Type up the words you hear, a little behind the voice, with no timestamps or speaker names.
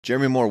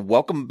Jeremy Moore,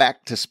 welcome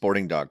back to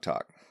Sporting Dog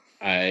Talk.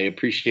 I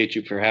appreciate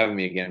you for having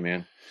me again,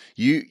 man.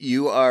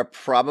 You are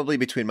probably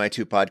between my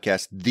two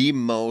podcasts the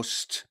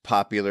most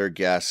popular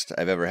guest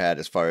I've ever had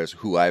as far as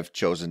who I've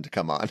chosen to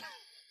come on.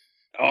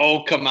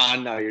 Oh, come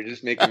on now. You're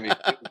just making me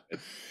feel good.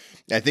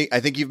 I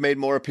think you've made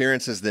more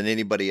appearances than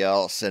anybody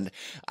else, and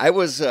I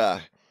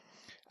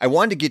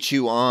wanted to get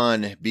you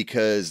on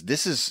because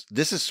this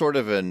is sort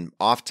of an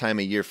off time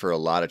of year for a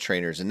lot of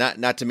trainers, and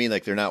not to mean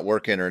like they're not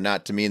working, or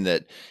not to mean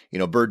that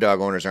bird dog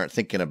owners aren't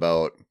thinking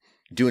about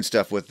doing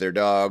stuff with their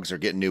dogs or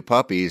getting new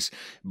puppies,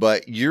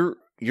 but you're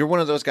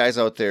one of those guys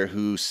out there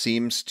who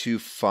seems to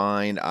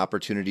find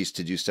opportunities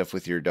to do stuff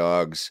with your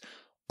dogs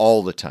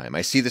all the time.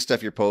 I see the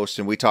stuff you're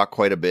posting. We talk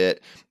quite a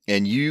bit,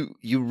 and you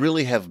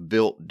really have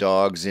built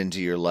dogs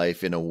into your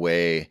life in a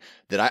way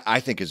that I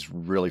think is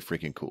really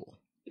freaking cool.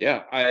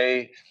 Yeah,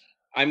 I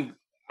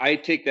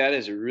take that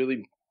as a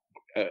really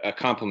a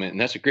compliment, and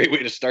that's a great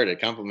way to start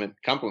it. Compliment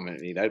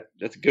me.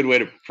 That's a good way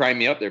to prime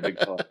me up there, big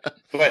fella.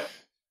 But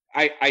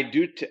I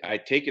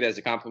take it as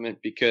a compliment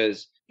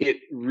because it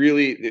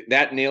really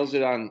that nails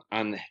it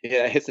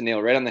it hits the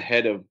nail right on the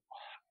head of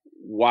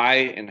why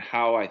and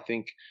how I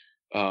think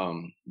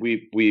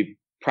we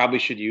probably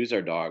should use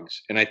our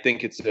dogs. And um, I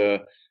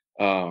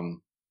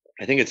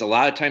think it's a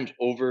lot of times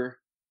over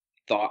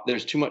thought.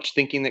 There's too much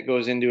thinking that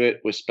goes into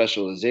it with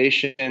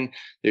specialization.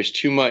 There's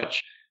too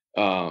much.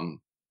 Um,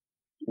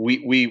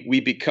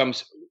 we become,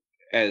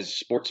 as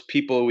sports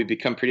people, we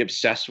become pretty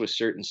obsessed with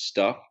certain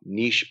stuff,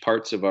 niche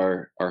parts of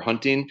our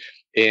hunting,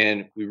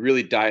 and we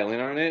really dial in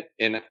on it.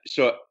 And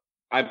so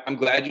I'm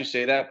glad you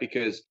say that,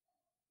 because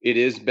it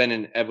has been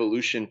an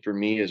evolution for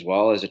me as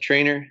well, as a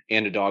trainer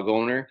and a dog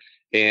owner.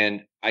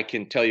 And I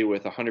can tell you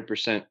with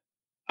 100%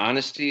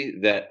 honesty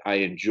that I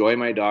enjoy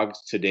my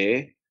dogs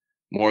today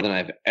more than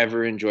I've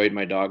ever enjoyed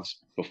my dogs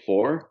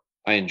before.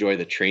 I enjoy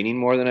the training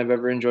more than I've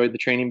ever enjoyed the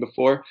training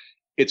before.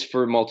 It's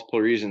for multiple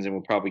reasons, and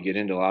we'll probably get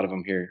into a lot of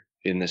them here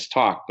in this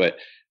talk. But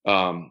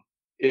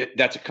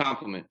that's a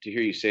compliment to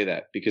hear you say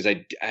that, because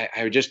I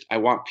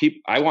want people,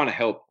 I want to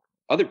help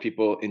other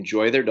people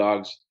enjoy their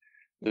dogs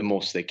the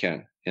most they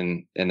can.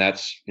 And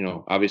that's,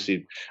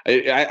 obviously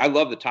I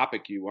love the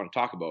topic you want to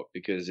talk about,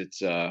 because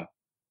it's a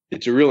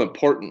real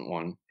important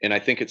one. And I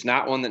think it's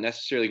not one that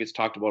necessarily gets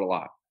talked about a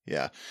lot.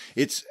 Yeah,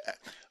 it's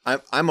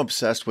I'm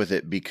obsessed with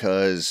it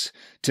because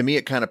to me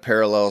it kind of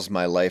parallels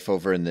my life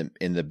over in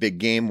the big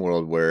game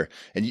world where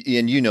and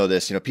you know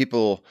this,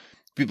 people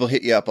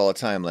hit you up all the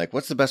time like,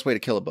 what's the best way to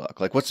kill a buck?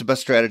 Like, what's the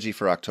best strategy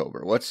for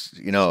October?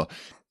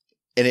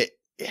 And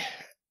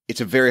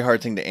it's a very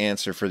hard thing to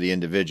answer for the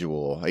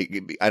individual.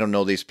 I don't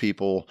know these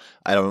people.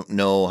 I don't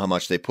know how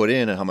much they put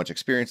in and how much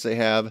experience they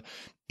have.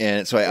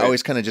 And so I Right.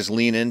 always kind of just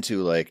lean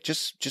into like,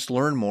 just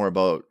learn more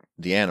about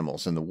the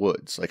animals in the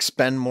woods. Like,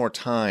 spend more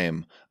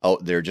time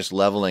out there just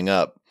leveling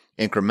up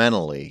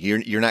incrementally.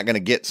 You're not going to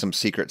get some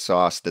secret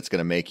sauce that's going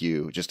to make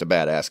you just a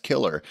badass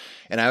killer.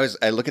 And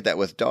I look at that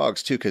with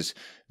dogs too, because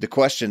the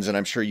questions, and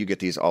I'm sure you get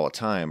these all the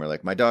time, are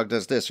like, my dog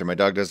does this or my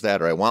dog does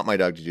that, or I want my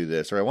dog to do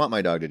this or I want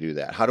my dog to do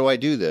that. How do I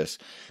do this?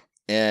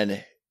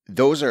 And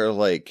those are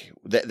like,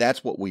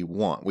 that's what we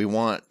want. We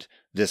want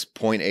this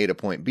point A to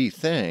point B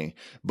thing,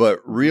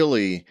 but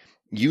really,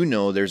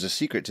 there's a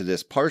secret to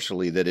this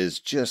partially that is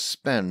just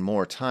spend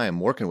more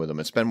time working with them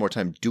and spend more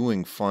time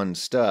doing fun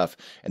stuff.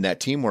 And that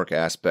teamwork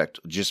aspect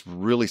just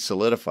really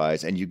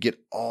solidifies, and you get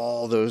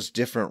all those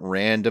different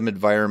random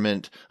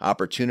environment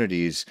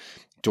opportunities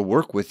to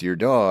work with your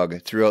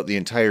dog throughout the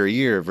entire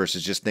year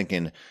versus just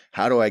thinking,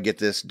 how do I get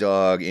this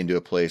dog into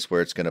a place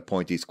where it's going to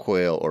point these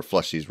quail or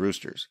flush these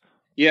roosters?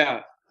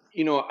 Yeah.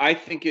 I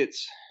think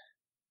it's,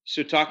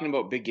 so talking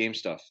about big game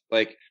stuff,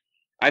 like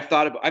I've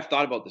thought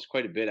about this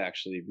quite a bit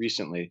actually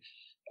recently.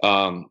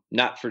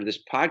 Not for this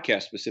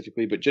podcast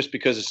specifically, but just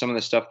because of some of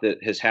the stuff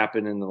that has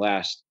happened in the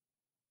last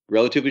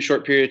relatively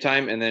short period of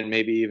time, and then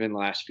maybe even the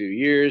last few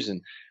years.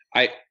 And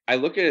I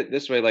look at it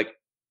this way, like,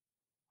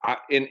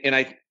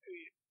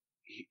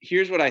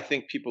 here's what I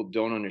think people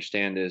don't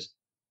understand is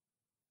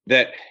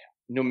that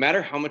no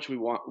matter how much we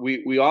want,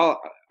 we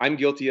all, I'm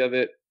guilty of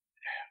it.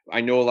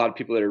 I know a lot of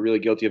people that are really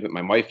guilty of it.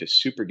 My wife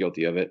is super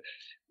guilty of it.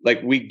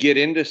 Like, we get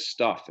into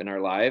stuff in our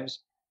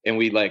lives and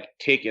we like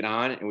take it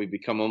on, and we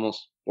become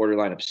almost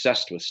borderline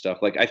obsessed with stuff.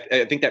 Like,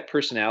 I think that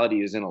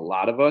personality is in a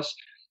lot of us.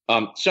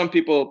 Some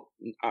people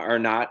are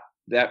not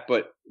that,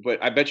 but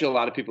I bet you a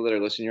lot of people that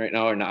are listening right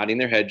now are nodding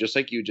their head just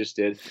like you just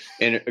did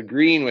and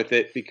agreeing with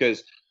it,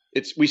 because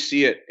we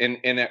see it,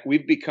 and that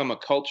we've become a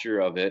culture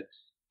of it,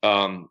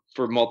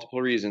 for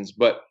multiple reasons.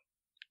 But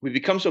we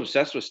become so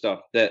obsessed with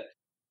stuff that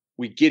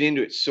we get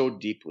into it so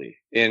deeply.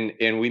 And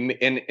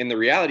the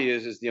reality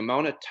is the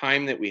amount of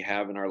time that we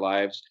have in our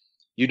lives,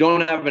 you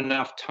don't have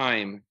enough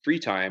time, free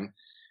time,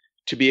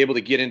 to be able to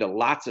get into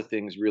lots of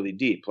things really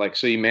deep. Like,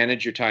 so you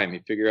manage your time,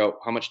 you figure out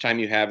how much time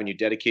you have, and you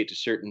dedicate to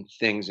certain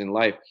things in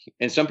life.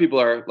 And some people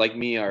are like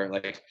me, are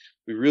like,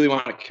 we really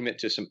want to commit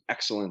to some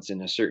excellence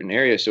in a certain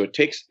area. So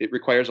it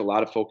requires a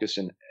lot of focus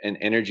and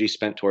energy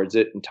spent towards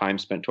it and time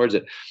spent towards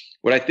it.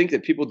 What I think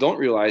that people don't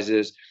realize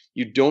is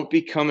you don't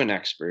become an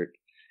expert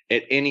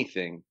at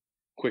anything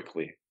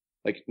quickly.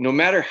 Like, no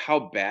matter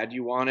how bad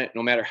you want it,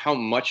 no matter how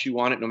much you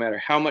want it, no matter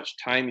how much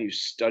time you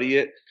study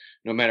it,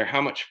 no matter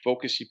how much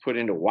focus you put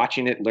into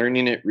watching it,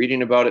 learning it,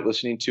 reading about it,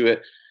 listening to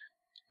it,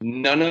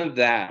 none of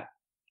that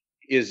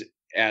is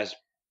as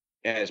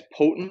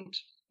potent,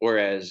 or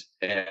as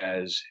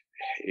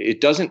it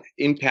doesn't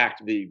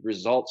impact the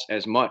results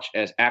as much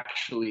as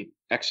actually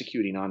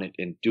executing on it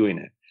and doing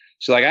it.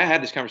 So like, I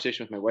had this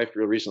conversation with my wife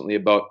real recently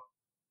about,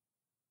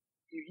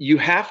 you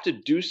have to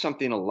do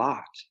something a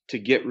lot to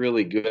get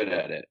really good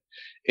at it.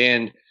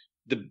 And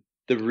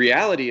the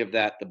reality of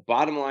that, the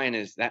bottom line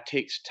is that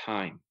takes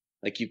time.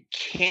 Like, you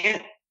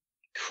can't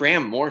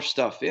cram more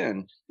stuff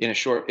in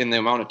the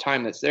amount of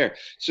time that's there.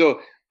 So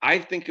I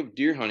think of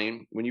deer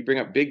hunting, when you bring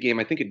up big game,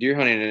 I think of deer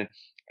hunting, and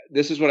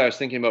this is what I was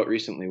thinking about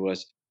recently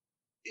was,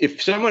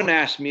 if someone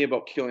asked me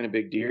about killing a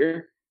big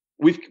deer,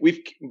 we've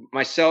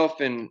myself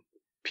and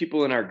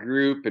people in our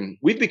group, and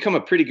we've become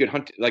a pretty good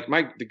hunter. Like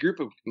my group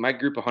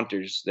of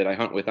hunters that I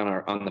hunt with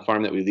on the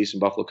farm that we lease in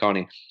Buffalo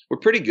County, we're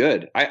pretty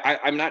good.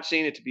 I'm not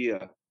saying it to be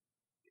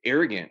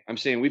arrogant. I'm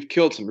saying we've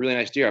killed some really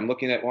nice deer. I'm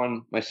looking at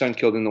one my son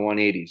killed in the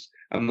 180s.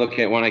 I'm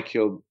looking at one I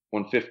killed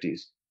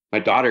 150s. My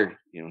daughter,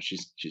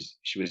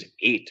 she was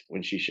 8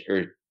 when she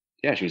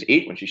was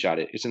 8 when she shot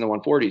it. It's in the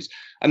 140s.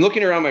 I'm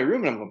looking around my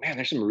room and I'm going, man,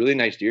 there's some really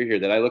nice deer here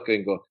that I look at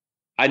and go,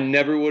 I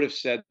never would have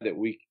said that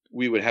we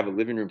would have a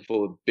living room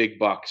full of big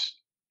bucks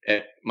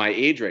at my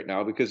age right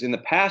now, because in the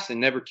past I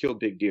never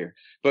killed big deer.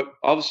 But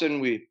all of a sudden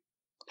we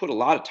put a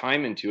lot of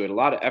time into it, a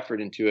lot of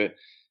effort into it,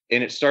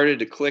 and it started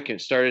to click,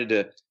 and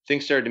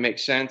things started to make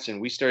sense,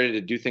 and we started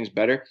to do things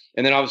better.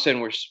 And then all of a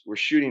sudden we're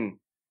shooting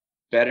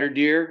better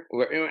deer,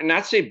 or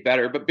not say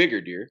better, but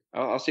bigger deer.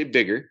 I'll say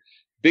bigger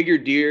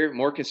deer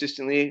more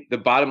consistently. The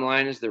bottom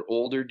line is they're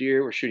older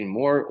deer. We're shooting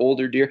more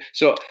older deer.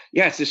 So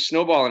yeah, it's this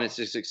snowball and it's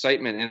this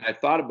excitement. And I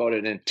thought about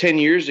it, and 10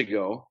 years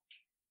ago,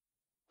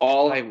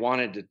 all I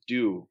wanted to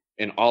do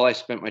and all I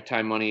spent my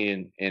time,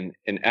 money,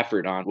 and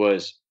effort on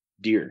was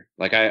deer.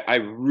 Like, I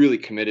really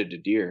committed to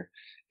deer,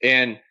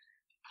 and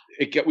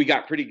we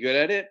got pretty good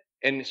at it.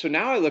 And so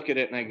now I look at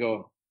it and I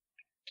go,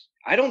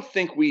 I don't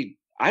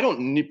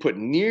put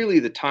nearly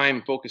the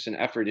time, focus, and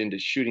effort into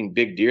shooting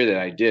big deer that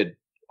I did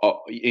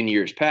in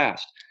years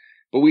past,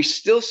 but we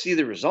still see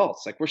the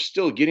results. Like, we're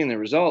still getting the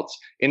results,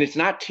 and it's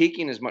not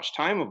taking as much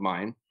time of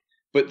mine.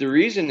 But the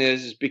reason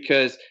is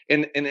because,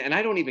 and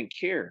I don't even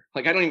care.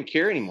 Like, I don't even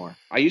care anymore.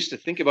 I used to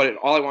think about it.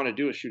 All I want to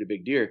do is shoot a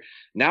big deer.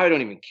 Now I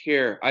don't even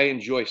care. I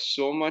enjoy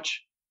so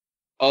much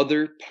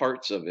other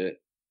parts of it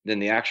than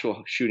the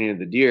actual shooting of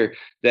the deer,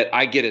 that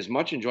I get as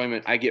much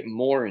enjoyment. I get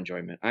more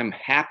enjoyment. I'm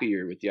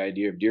happier with the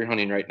idea of deer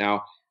hunting right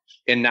now,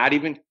 and not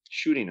even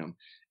shooting them.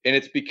 And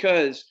it's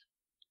because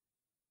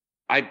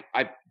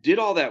I did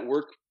all that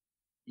work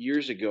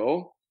years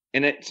ago,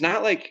 and it's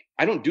not like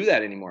I don't do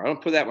that anymore. I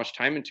don't put that much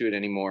time into it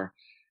anymore,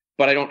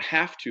 but I don't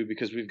have to,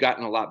 because we've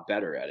gotten a lot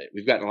better at it.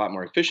 We've gotten a lot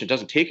more efficient. It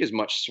doesn't take as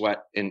much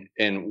sweat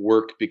and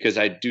work, because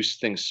I do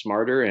things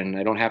smarter and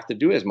I don't have to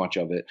do as much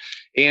of it.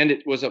 And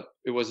it was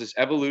this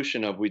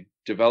evolution of, we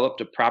developed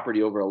a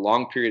property over a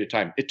long period of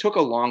time. It took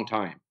a long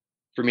time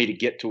for me to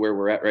get to where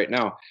we're at right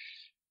now.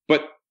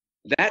 But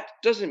that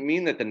doesn't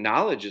mean that the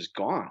knowledge is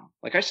gone.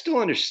 Like, I still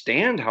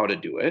understand how to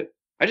do it.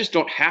 I just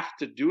don't have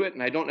to do it,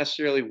 and I don't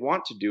necessarily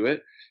want to do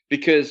it,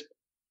 because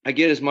I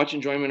get as much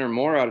enjoyment or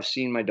more out of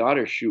seeing my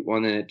daughter shoot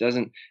one than it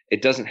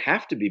doesn't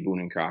have to be Boone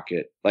and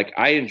Crockett. Like,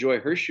 I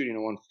enjoy her shooting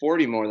a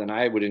 140 more than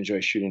I would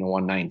enjoy shooting a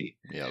 190.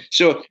 Yep.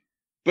 So,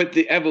 but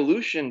the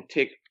evolution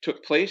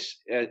took place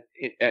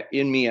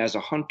in me as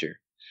a hunter.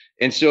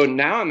 And so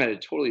now I'm at a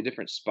totally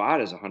different spot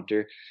as a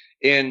hunter.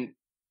 And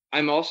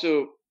I'm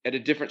also at a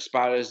different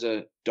spot as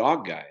a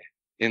dog guy.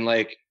 And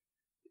like,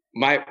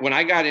 when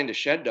I got into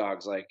shed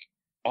dogs, like,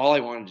 all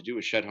I wanted to do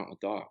was shed hunt with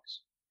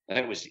dogs.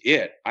 That was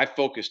it. I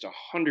focused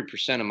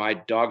 100% of my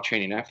dog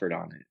training effort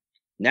on it.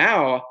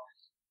 Now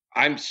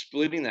I'm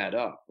splitting that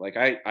up. Like,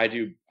 I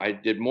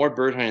did more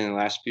bird hunting in the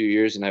last few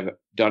years than I've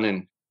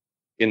done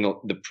in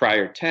the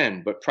prior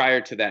 10. But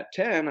prior to that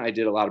 10, I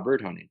did a lot of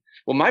bird hunting.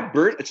 Well,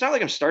 it's not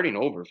like I'm starting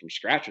over from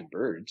scratch with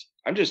birds.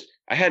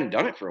 I hadn't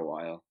done it for a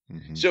while.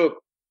 Mm-hmm. So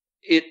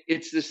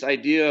it's this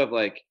idea of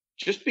like,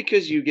 just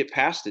because you get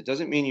past it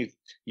doesn't mean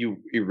you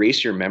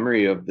erase your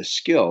memory of the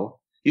skill.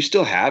 You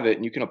still have it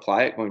and you can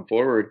apply it going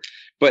forward,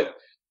 but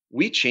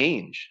we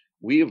change,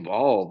 we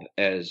evolve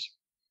as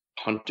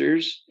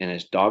hunters and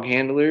as dog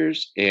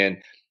handlers.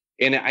 And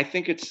I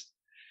think it's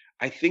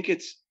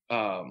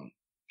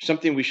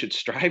something we should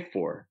strive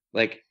for.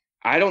 Like,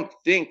 I don't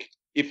think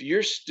if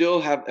I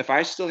still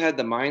had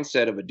the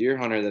mindset of a deer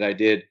hunter that I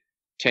did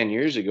 10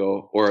 years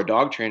ago, or a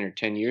dog trainer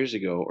 10 years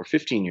ago, or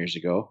 15 years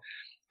ago,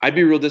 I'd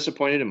be real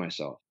disappointed in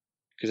myself.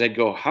 Because I'd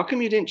go, how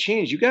come you didn't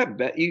change?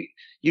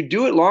 You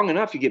do it long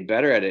enough, you get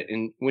better at it.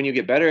 And when you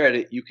get better at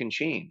it, you can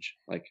change.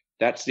 Like,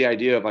 that's the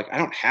idea of like, I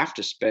don't have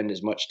to spend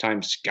as much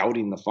time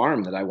scouting the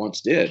farm that I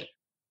once did,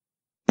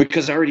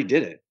 because I already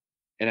did it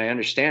and I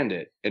understand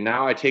it. And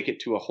now I take it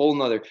to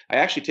I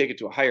actually take it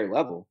to a higher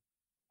level.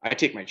 I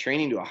take my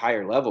training to a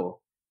higher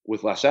level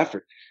with less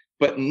effort,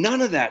 But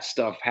none of that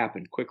stuff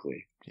happened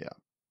quickly. Yeah.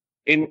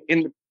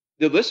 In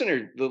the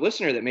listener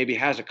that maybe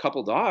has a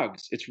couple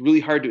dogs, it's really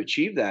hard to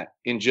achieve that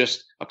in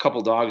just a couple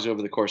dogs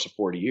over the course of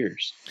 40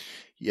 years.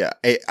 Yeah.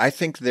 I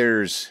think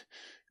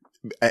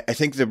I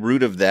think the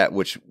root of that,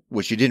 which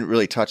you didn't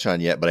really touch on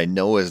yet, but I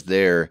know is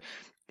there,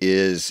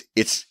 is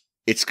it's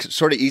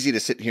sort of easy to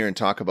sit here and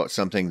talk about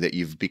something that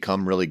you've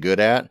become really good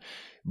at,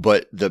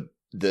 but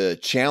the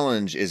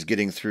challenge is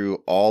getting through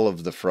all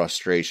of the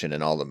frustration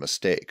and all the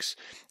mistakes.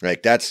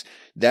 Like that's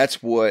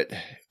what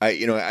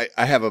I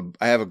have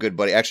a good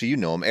buddy. Actually, you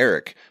know him,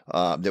 Eric,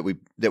 that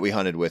we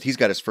hunted with. He's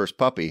got his first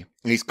puppy,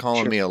 and he's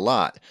calling me a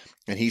lot,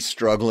 and he's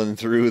struggling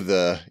through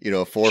the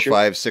 4,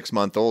 5, 6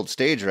 month old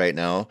stage right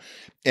now,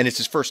 and it's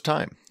his first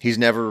time. He's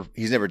never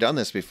done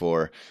this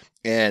before,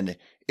 and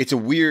it's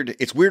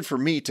weird for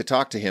me to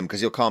talk to him because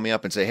he'll call me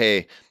up and say,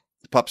 "Hey,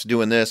 the pup's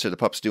doing this or the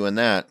pup's doing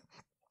that."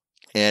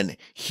 And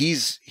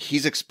he's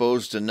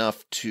exposed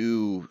enough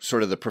to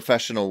sort of the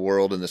professional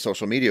world and the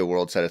social media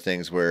world side of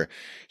things where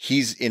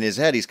he's in his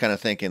head, he's kind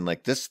of thinking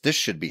like this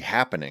should be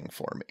happening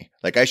for me.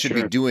 Like I should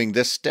be doing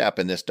this step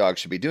and this dog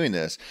should be doing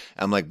this.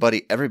 I'm like,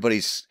 buddy, everybody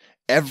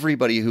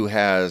who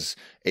has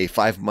a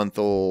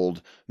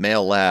 5-month-old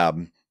male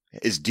lab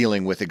is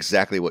dealing with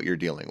exactly what you're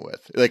dealing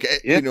with. Like,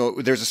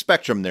 there's a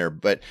spectrum there,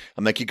 but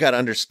I'm like, you got to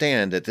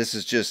understand that this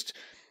is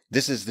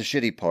the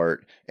shitty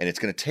part, and it's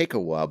going to take a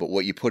while, but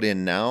what you put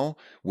in now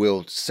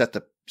will set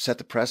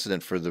the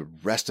precedent for the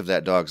rest of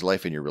that dog's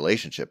life and your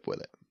relationship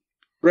with it.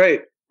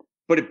 Right.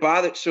 But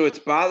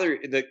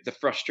the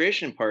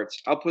frustration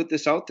parts. I'll put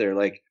this out there.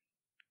 Like,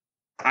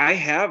 I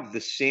have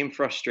the same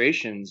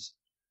frustrations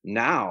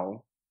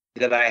now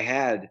that I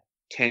had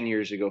 10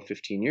 years ago,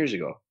 15 years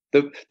ago.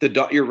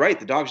 You're right.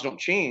 The dogs don't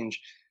change.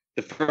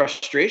 The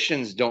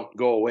frustrations don't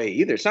go away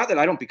either. It's not that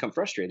I don't become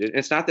frustrated.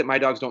 It's not that my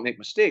dogs don't make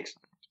mistakes.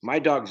 My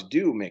dogs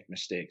do make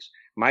mistakes.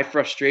 My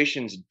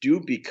frustrations do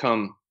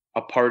become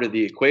a part of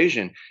the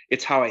equation.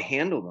 It's how I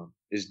handle them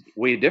is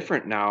way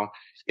different now.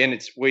 And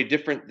it's way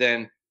different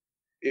than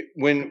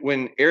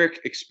when Eric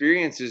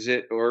experiences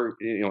it, or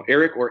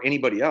Eric or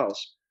anybody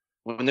else,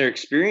 when they're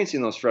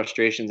experiencing those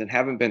frustrations and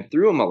haven't been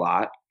through them a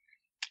lot,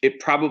 it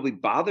probably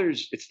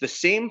it's the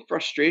same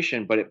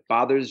frustration, but it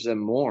bothers them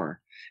more.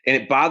 And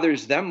it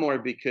bothers them more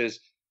because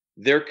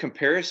their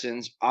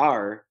comparisons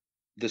are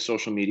the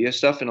social media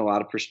stuff in a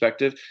lot of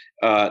perspective.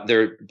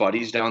 Their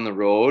buddies down the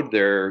road,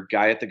 their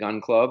guy at the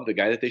gun club, the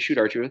guy that they shoot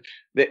archery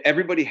with,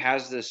 everybody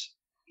has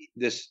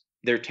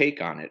their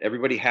take on it.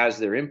 Everybody has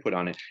their input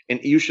on it.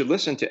 And you should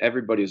listen to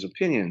everybody's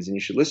opinions and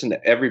you should listen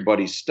to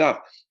everybody's stuff.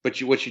 But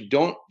what you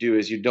don't do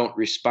is you don't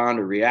respond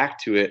or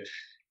react to it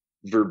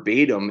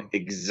verbatim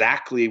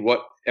exactly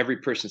what every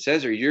person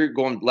says, or you're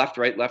going left,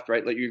 right, like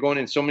you're going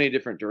in so many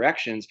different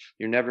directions,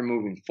 you're never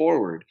moving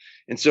forward.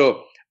 And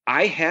so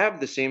I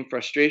have the same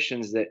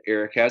frustrations that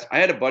Eric has. I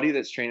had a buddy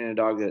that's training a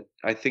dog that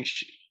I think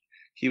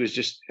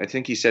I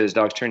think he said his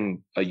dog's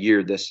turning a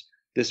year this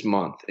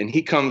month, and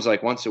he comes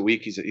like once a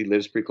week. He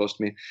lives pretty close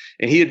to me,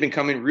 and he had been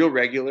coming real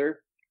regular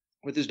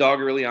with his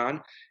dog early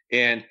on,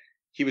 and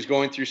he was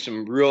going through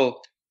some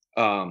real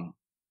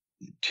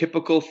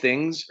typical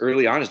things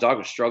early on. His dog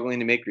was struggling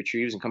to make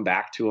retrieves and come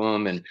back to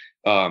him, and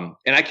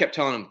I kept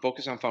telling him,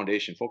 focus on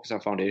foundation.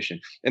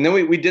 And then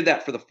we did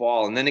that for the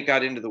fall, and then it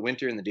got into the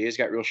winter and the days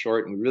got real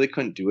short and we really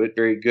couldn't do it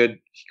very good.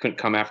 He couldn't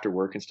come after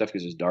work and stuff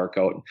because it was dark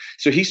out.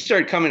 So he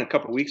started coming a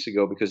couple of weeks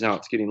ago because now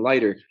it's getting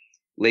later,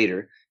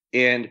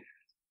 and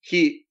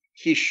he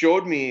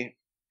showed me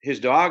his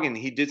dog, and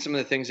he did some of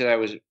the things that I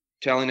was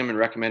telling him and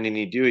recommending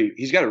he do.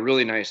 He's got a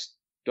really nice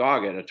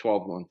dog at a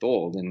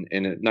 12-month-old and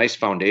a nice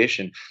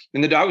foundation,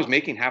 and the dog was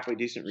making halfway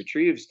decent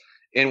retrieves.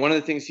 And one of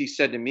the things he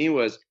said to me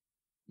was,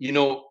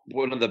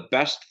 one of the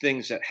best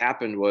things that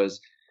happened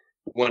was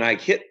when I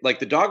hit, like,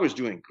 the dog was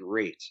doing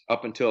great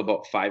up until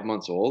about 5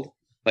 months old.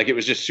 Like, it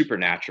was just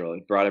supernatural.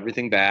 It brought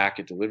everything back.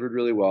 It delivered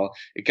really well.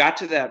 It got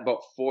to that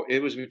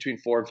it was between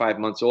 4 and 5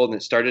 months old, and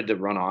it started to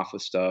run off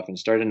with stuff and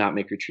started to not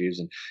make retrieves.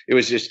 And it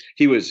was just,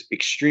 he was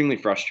extremely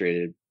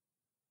frustrated.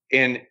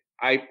 And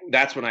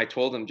that's when I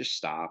told him, just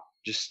stop.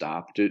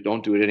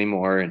 Don't do it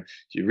anymore. And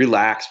you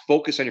relax,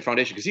 focus on your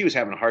foundation. Because he was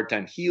having a hard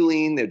time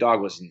healing. The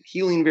dog wasn't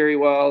healing very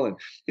well. And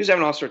he was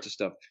having all sorts of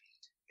stuff.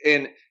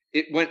 And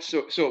it went,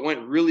 so it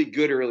went really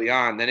good early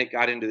on. Then it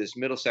got into this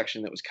middle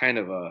section that was kind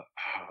of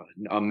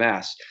a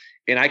mess.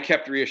 And I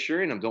kept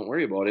reassuring him, don't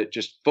worry about it.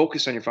 Just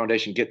focus on your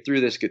foundation. Get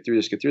through this.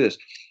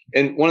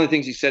 And one of the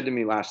things he said to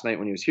me last night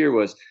when he was here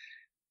was,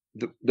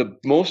 the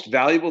most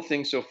valuable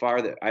thing so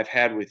far that I've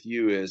had with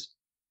you is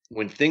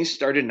when things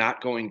started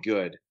not going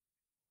good,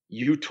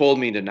 you told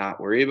me to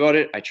not worry about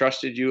it. I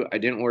trusted you. I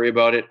didn't worry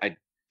about it. I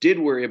did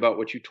worry about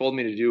what you told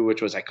me to do,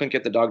 which was I couldn't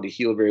get the dog to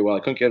heal very well. I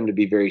couldn't get him to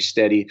be very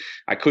steady.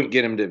 I couldn't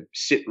get him to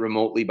sit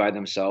remotely by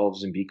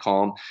themselves and be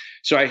calm.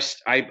 So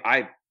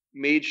I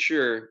made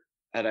sure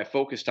that I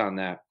focused on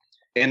that.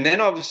 And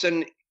then all of a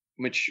sudden,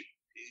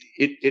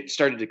 it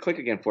started to click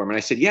again for him. And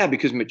I said, yeah,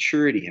 because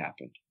maturity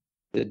happened.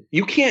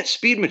 You can't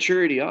speed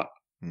maturity up.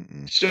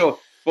 Mm-mm. So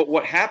But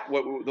what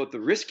happened, what the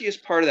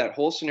riskiest part of that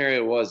whole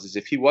scenario was, is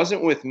if he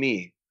wasn't with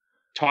me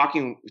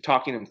talking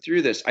him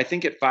through this, I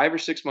think at 5 or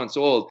 6 months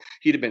old,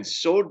 he'd have been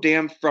so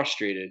damn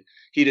frustrated.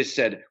 He'd have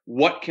said,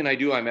 what can I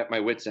do? I'm at my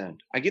wit's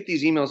end. I get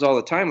these emails all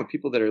the time with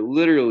people that are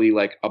literally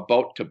like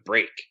about to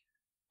break.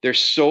 They're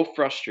so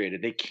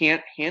frustrated. They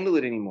can't handle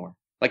it anymore.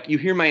 Like, you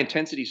hear my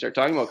intensity start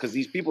talking about, because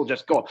these people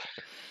just go,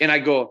 and I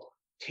go,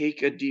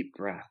 take a deep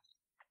breath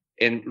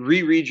and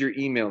reread your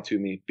email to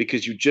me,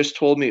 because you just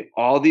told me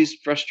all these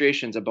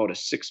frustrations about a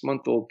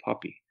 6-month-old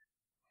puppy.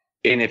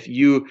 And if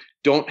you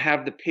don't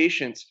have the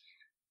patience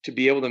to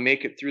be able to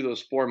make it through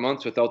those 4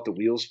 months without the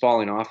wheels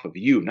falling off of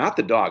you, not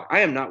the dog.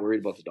 I am not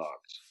worried about the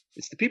dogs.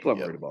 It's the people I'm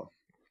worried about.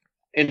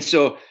 And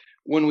so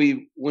when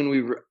we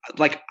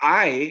like,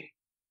 I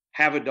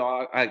have a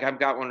dog, like I've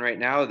got one right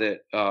now that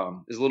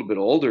is a little bit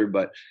older,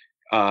 but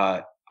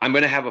I'm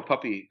going to have a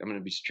puppy. I'm going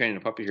to be training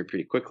a puppy here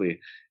pretty quickly,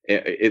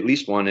 at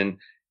least one. And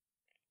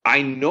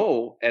I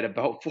know at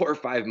about 4 or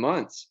 5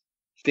 months,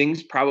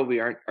 things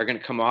probably are going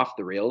to come off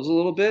the rails a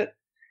little bit.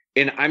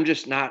 And I'm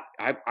just not,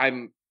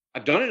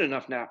 I've done it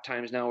enough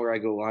times now where I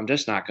go, well, I'm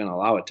just not going to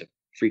allow it to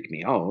freak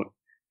me out,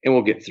 and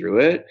we'll get through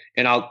it.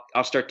 And I'll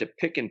start to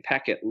pick and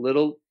peck at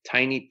little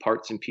tiny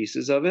parts and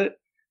pieces of it.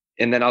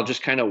 And then I'll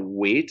just kind of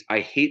wait. I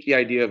hate the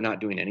idea of not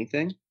doing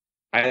anything.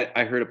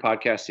 I heard a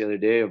podcast the other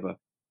day of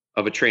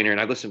a trainer, and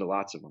I listen to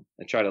lots of them.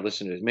 I try to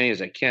listen to as many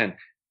as I can.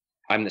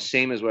 I'm the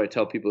same as what I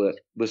tell people that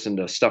listen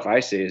to stuff I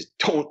say is,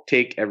 don't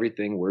take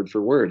everything word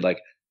for word. Like,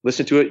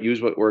 listen to it,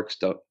 use what works,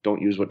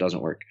 don't use what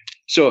doesn't work.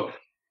 So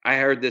I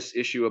heard this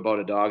issue about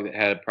a dog that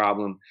had a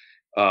problem.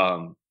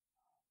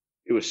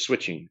 It was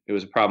switching. It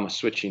was a problem with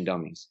switching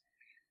dummies.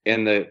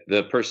 And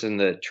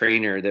the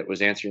trainer that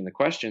was answering the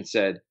question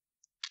said,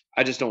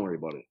 I just don't worry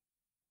about it.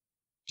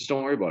 Just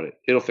don't worry about it.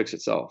 It'll fix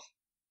itself.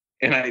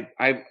 And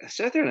I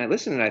sat there and I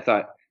listened, and I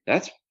thought,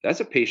 that's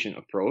a patient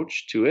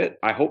approach to it.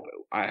 I hope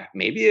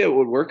maybe it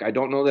would work. I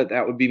don't know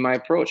that would be my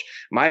approach.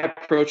 My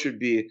approach would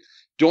be,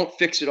 don't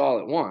fix it all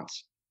at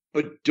once,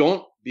 but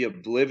don't be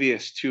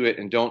oblivious to it,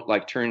 and don't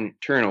like turn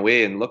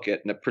away and look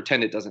at and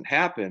pretend it doesn't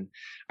happen.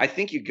 I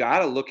think you got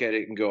to look at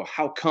it and go,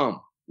 how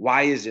come?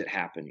 Why is it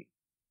happening?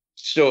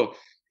 So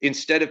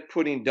instead of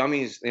putting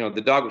dummies,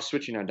 the dog was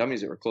switching on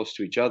dummies that were close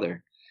to each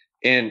other.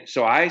 And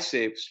so I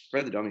say,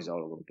 spread the dummies out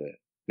a little bit,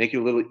 make it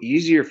a little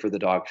easier for the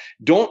dog.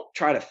 Don't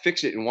try to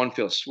fix it in one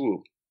fell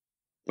swoop,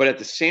 but at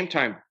the same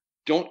time,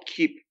 don't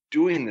keep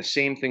doing the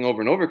same thing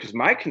over and over. Because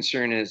my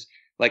concern is,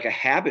 like, a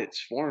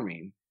habit's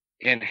forming,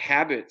 and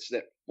habits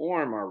that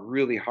form are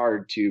really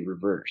hard to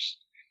reverse.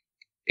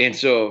 And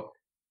so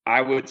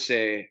I would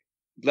say,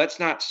 let's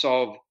not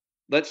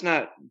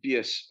be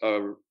a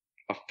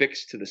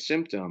fix to the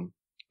symptom.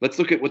 Let's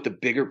look at what the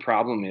bigger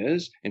problem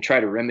is and try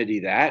to remedy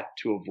that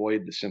to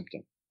avoid the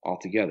symptom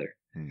altogether.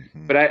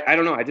 Mm-hmm. But I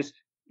don't know.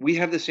 We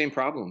have the same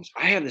problems.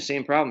 I have the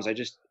same problems. I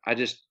just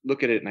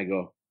look at it and I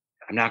go,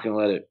 I'm not going to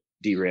let it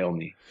derail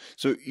me.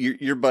 So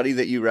your buddy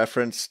that you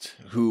referenced,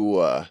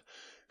 who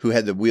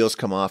had the wheels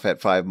come off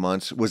at 5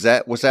 months, was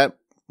that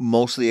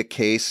mostly a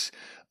case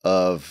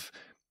of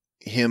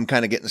him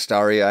kind of getting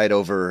starry-eyed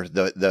over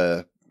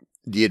the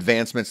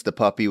advancements the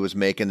puppy was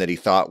making that he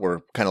thought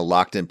were kind of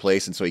locked in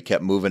place, and so he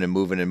kept moving and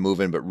moving and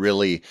moving, but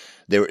really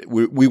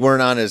we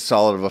weren't on as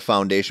solid of a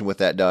foundation with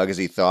that dog as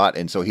he thought,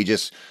 and so he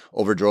just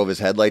overdrove his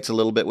headlights a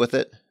little bit with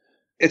it?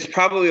 It's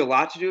probably a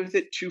lot to do with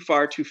it. Too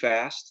far, too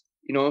fast.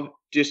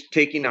 Just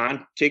taking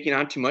on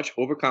too much,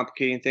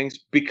 overcomplicating things,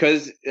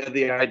 because of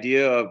the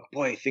idea of,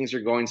 boy, things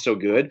are going so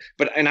good.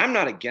 And I'm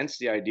not against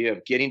the idea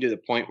of getting to the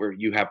point where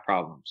you have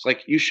problems.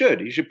 Like, you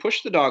should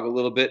push the dog a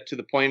little bit to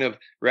the point of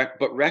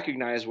but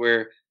recognize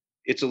where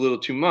it's a little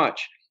too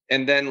much,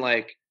 and then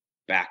like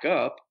back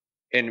up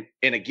and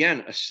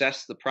again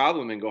assess the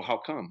problem and go, how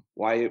come?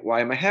 Why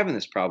am I having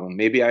this problem?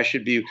 Maybe I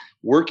should be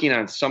working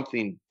on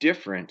something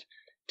different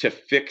to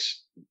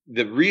fix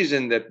the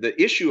reason. That the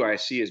issue I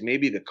see is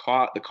maybe the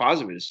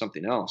cause of it is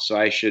something else. So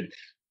I should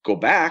go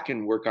back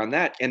and work on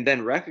that, and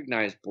then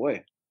recognize,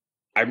 boy,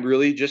 I'm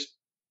really just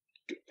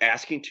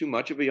asking too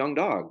much of a young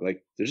dog.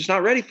 Like, they're just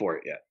not ready for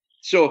it yet.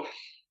 So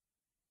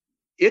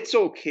it's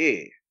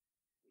okay.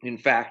 In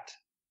fact,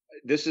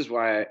 it's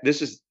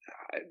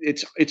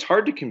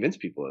hard to convince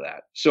people of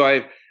that.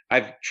 So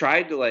I've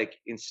tried to, like,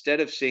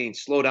 instead of saying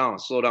slow down,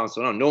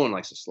 no one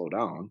likes to slow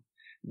down.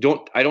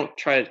 I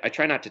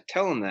try not to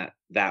tell them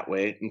that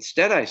way.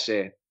 Instead, I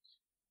say,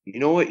 you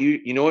know what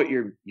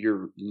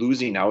you're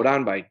losing out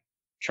on by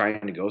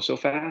trying to go so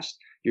fast?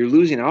 You're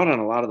losing out on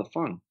a lot of the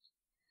fun.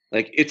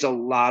 Like, it's a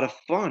lot of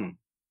fun.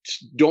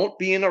 Just don't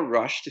be in a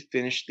rush to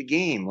finish the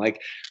game.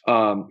 Like,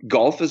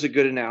 golf is a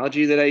good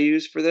analogy that I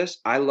use for this.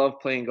 I love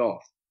playing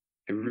golf.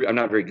 I'm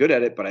not very good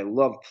at it, but I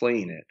love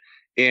playing it.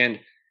 And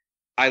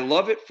I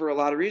love it for a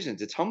lot of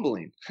reasons. It's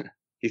humbling.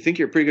 You think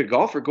you're a pretty good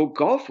golfer, go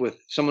golf with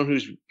someone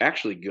who's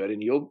actually good,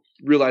 and you'll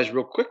realize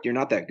real quick you're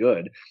not that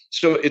good.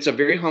 So it's a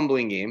very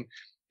humbling game.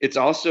 It's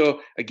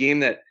also a game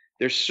that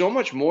there's so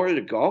much more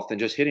to golf than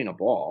just hitting a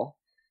ball.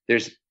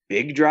 There's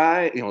big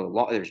drive,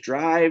 there's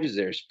drives,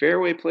 there's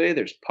fairway play,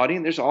 there's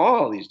putting, there's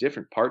all these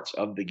different parts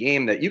of the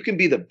game that you can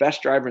be the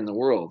best driver in the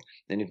world.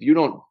 And if you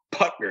don't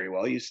putt very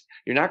well, you're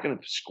not going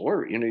to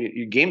score,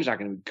 your game's not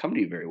going to come to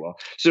you very well.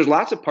 So there's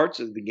lots of parts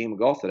of the game of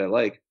golf that I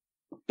like.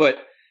 But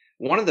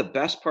one of the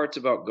best parts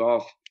about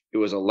golf, it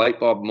was a light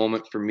bulb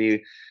moment for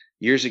me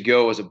years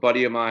ago. Was a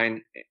buddy of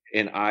mine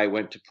and I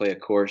went to play a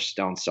course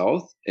down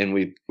south, and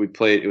we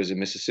played, it was in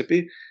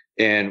Mississippi,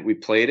 and we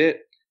played it,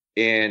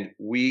 and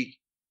we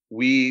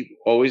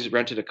always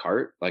rented a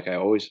cart. Like I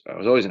was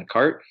always in a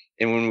cart.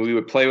 And when we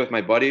would play with my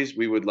buddies,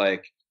 we would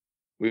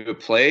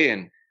play,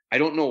 and I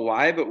don't know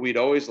why, but we'd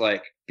always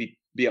like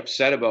be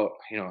upset about,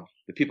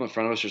 the people in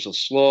front of us are so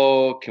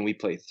slow. Can we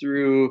play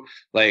through?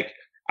 Like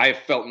I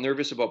felt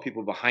nervous about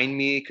people behind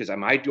me because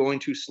am I going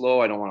too slow?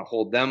 I don't want to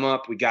hold them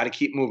up. We got to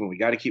keep moving. We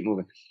got to keep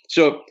moving.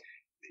 So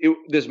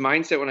this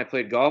mindset when I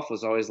played golf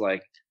was always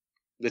like,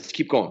 let's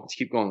keep going. Let's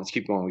keep going. Let's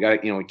keep going. We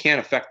got to, we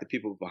can't affect the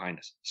people behind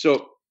us.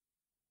 So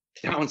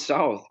down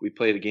south, we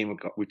played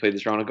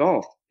this round of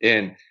golf,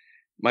 and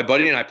my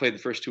buddy and I played the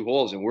first 2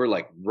 holes, and we're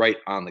like right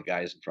on the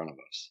guys in front of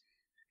us,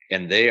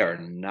 and they are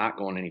not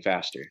going any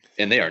faster,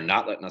 and they are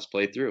not letting us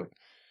play through.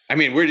 I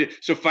mean,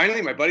 so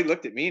finally my buddy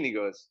looked at me and he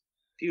goes,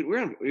 dude, we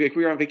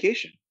were on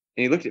vacation.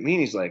 And he looked at me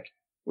and he's like,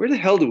 where the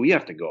hell do we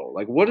have to go?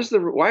 Like,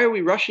 why are we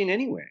rushing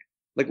anyway?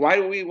 Like, why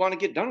do we want to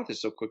get done with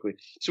this so quickly?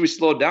 So we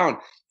slowed down,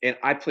 and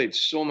I played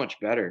so much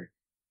better.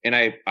 And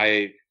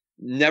I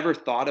never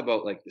thought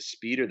about like the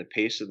speed or the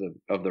pace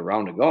of the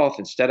round of golf.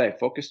 Instead, I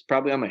focused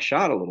probably on my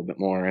shot a little bit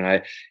more. And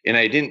I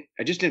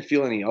just didn't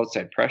feel any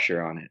outside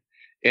pressure on it.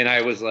 And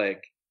I was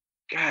like,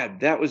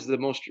 God, that was the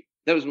most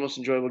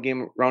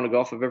enjoyable round of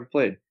golf I've ever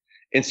played.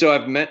 And so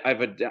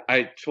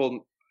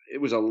it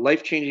was a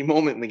life-changing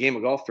moment in the game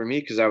of golf for me,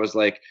 because I was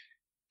like,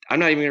 I'm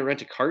not even going to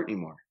rent a cart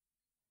anymore.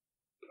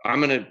 I'm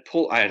going to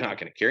pull. I'm not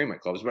going to carry my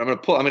clubs, but I'm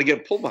going to get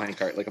a pull behind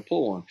cart, like a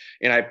pull one.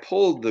 And I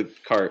pulled the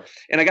cart,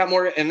 and I got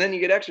more, and then you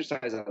get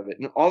exercise out of it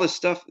and all this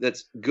stuff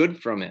that's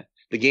good from it.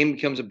 The game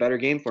becomes a better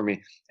game for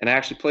me, and I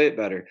actually play it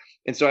better.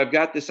 And so I've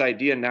got this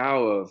idea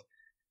now of,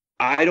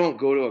 I don't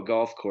go to a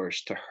golf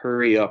course to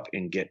hurry up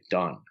and get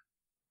done.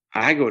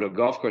 I go to a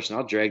golf course and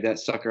I'll drag that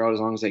sucker out as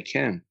long as I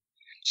can.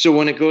 So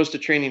when it goes to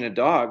training a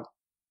dog,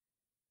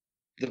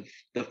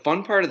 the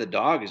fun part of the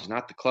dog is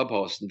not the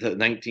clubhouse, the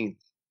 19th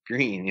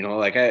green,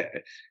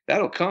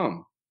 that'll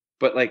come,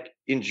 but like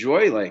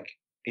enjoy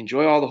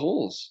all the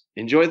holes,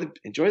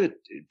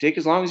 take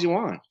as long as you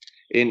want.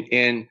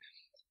 And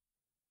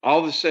all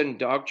of a sudden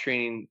dog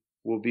training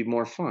will be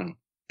more fun,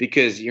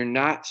 because you're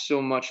not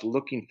so much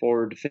looking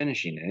forward to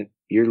finishing it.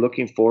 You're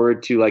looking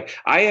forward to, like,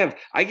 I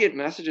get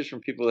messages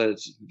from people that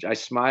I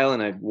smile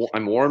and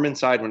I'm warm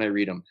inside when I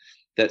read them,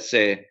 that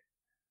say,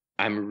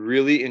 I'm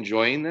really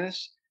enjoying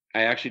this.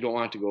 I actually don't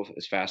want it to go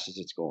as fast as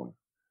it's going,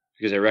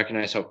 because I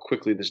recognize how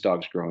quickly this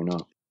dog's growing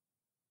up.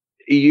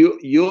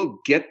 You'll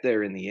get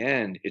there in the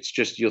end. It's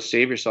just, you'll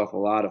save yourself a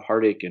lot of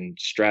heartache and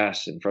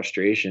stress and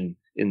frustration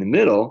in the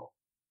middle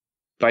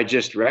by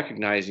just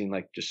recognizing,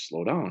 like, just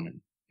slow down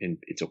and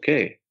it's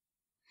okay.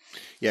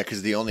 Yeah,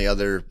 because the only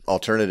other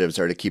alternatives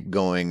are to keep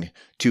going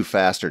too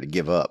fast or to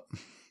give up,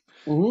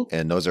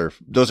 and those are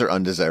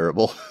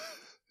undesirable.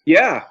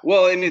 Yeah,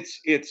 well, and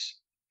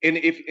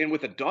and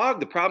with a dog,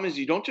 the problem is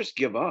you don't just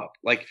give up.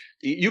 Like,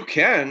 you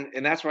can,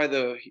 and that's why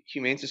the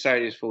Humane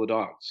Society is full of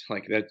dogs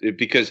like that,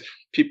 because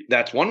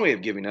that's one way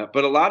of giving up.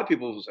 But a lot of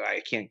people say,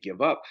 I can't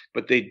give up,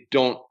 but they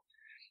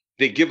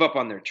give up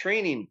on their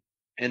training,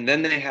 and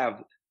then they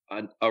have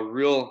a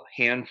real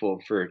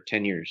handful for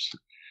 10 years.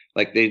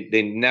 Like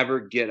they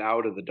never get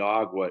out of the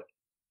dog what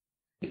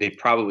they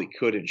probably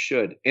could and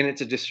should. And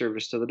it's a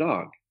disservice to the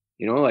dog,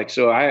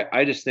 so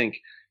I just think,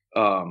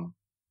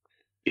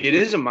 it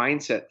is a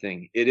mindset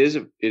thing. It is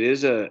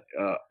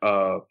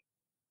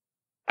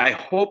I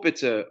hope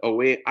it's a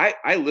way.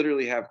 I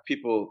literally have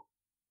people,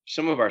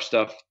 some of our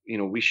stuff,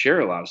 we share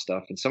a lot of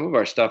stuff, and some of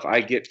our stuff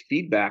I get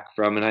feedback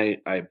from, and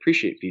I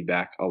appreciate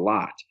feedback a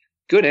lot,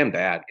 good and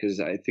bad, because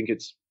I think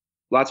it's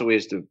lots of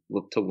ways to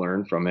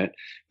learn from it.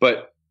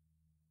 But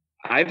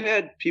I've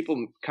had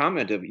people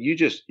comment of,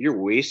 you're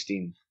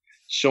wasting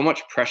so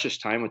much precious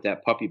time with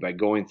that puppy by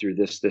going through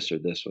this or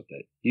this with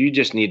it. You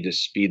just need to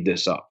speed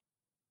this up.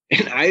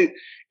 And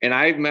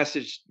I've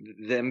messaged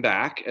them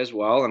back as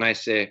well. And I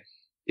say,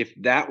 if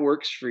that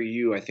works for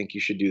you, I think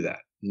you should do that.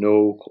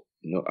 No,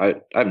 I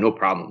have no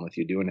problem with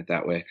you doing it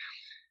that way.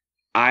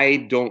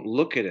 I don't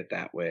look at it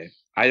that way.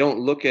 I don't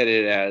look at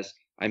it as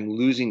I'm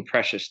losing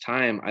precious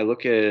time. I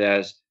look at it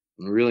as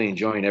I'm really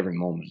enjoying every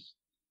moment.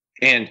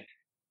 And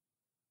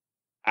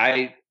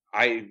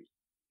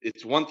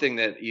it's one thing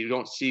that you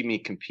don't see me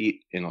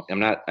compete in.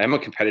 I'm a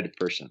competitive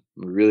person.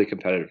 I'm a really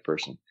competitive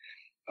person,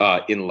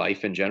 in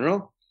life in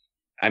general.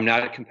 I'm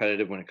not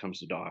competitive when it comes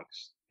to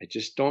dogs.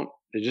 That's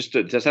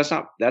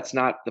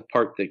not the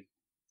part that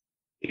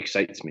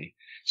excites me.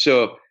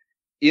 So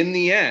in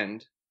the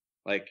end,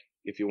 like,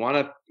 if you want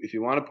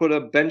to put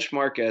a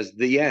benchmark as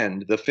the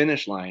end, the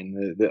finish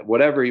line, the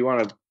whatever you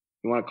want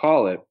to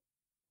call it,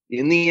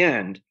 in the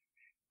end,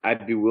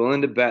 I'd be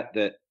willing to bet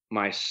that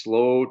my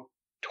slow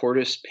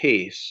tortoise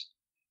pace,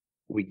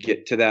 we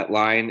get to that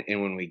line,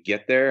 and when we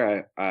get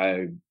there,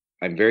 I'm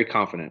very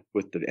confident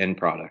with the end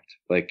product.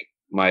 Like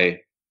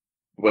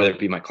whether it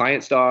be my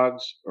client's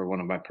dogs or one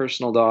of my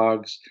personal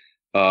dogs,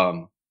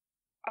 I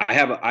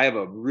have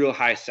a real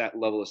high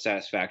level of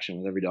satisfaction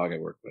with every dog I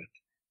work with,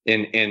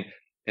 and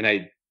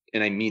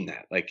I mean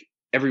that. Like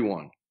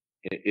everyone,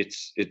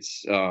 it's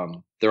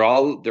they're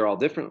all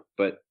different,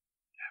 but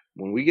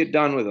when we get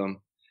done with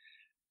them,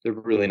 they're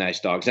really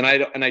nice dogs, and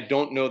I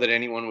don't know that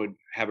anyone would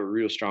have a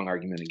real strong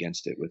argument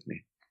against it with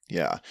me.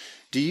 Yeah.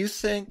 Do you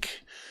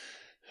think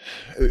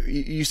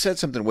you said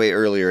something way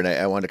earlier, and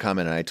I wanted to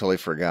comment, and I totally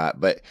forgot,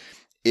 but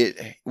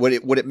what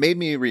it made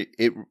me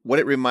what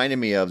it reminded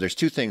me of? There's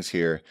two things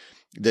here.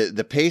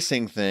 The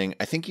pacing thing.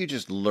 I think you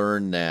just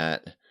learn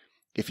that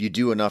if you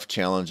do enough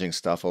challenging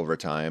stuff over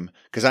time.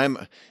 Because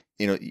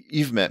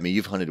you've met me,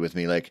 you've hunted with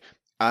me. Like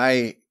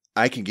I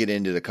can get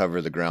into the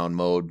cover the ground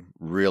mode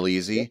real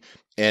easy,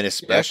 and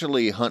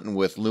especially hunting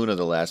with Luna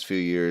the last few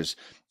years.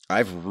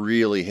 I've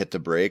really hit the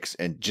brakes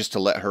and just to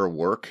let her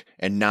work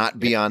and not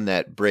be on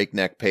that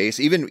breakneck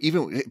pace. Even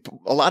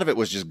a lot of it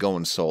was just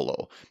going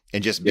solo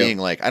and just being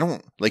like, I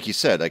don't, like you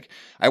said, like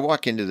I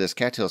walk into this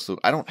cattail slough,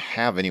 I don't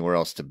have anywhere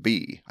else to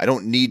be. I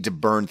don't need to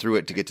burn through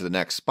it to get to the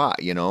next spot,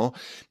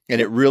 and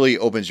it really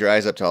opens your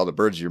eyes up to all the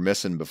birds you're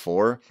missing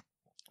before.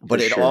 But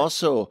it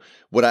also,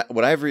 what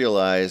I've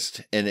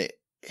realized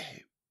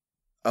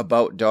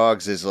about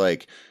dogs is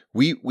like,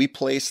 we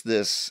place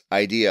this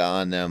idea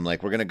on them,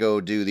 like we're going to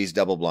go do these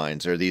double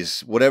blinds or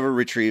these whatever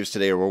retrieves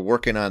today, or we're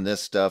working on this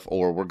stuff,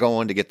 or we're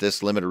going to get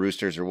this limit of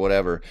roosters or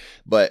whatever.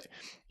 But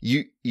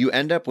you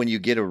end up, when you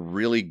get a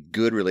really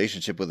good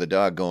relationship with a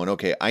dog, going,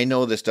 okay, I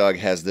know this dog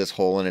has this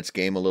hole in its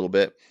game a little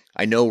bit.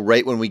 I know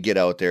right when we get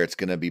out there, it's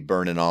going to be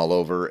burning all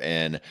over,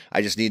 and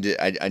I just need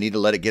to, I need to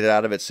let it get it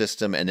out of its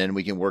system, and then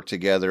we can work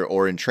together.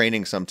 Or in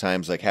training,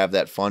 sometimes like have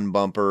that fun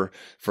bumper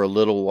for a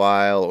little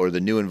while, or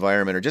the new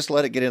environment, or just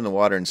let it get in the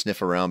water and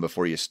sniff around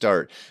before you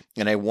start.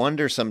 And I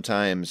wonder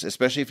sometimes,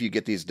 especially if you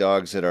get these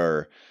dogs that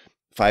are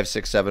 5,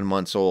 6, 7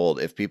 months old,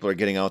 if people are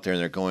getting out there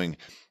and they're going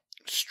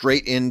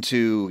straight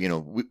into,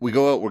 we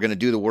go out, we're going to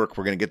do the work,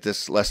 we're going to get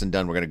this lesson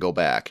done, we're going to go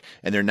back,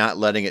 and they're not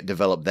letting it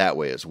develop that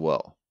way as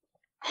well.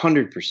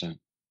 100%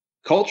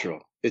 cultural.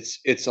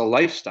 It's a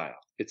lifestyle.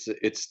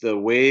 It's the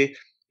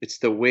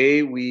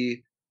way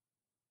we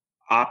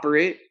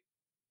operate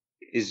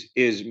is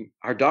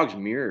our dogs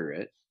mirror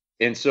it.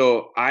 And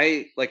so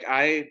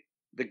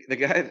the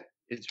guy,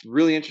 it's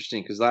really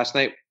interesting because last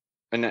night,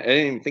 and I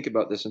didn't even think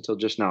about this until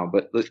just now,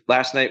 but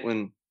last night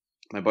when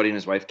my buddy and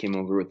his wife came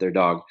over with their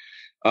dog,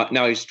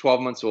 now he's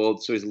 12 months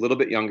old, so he's a little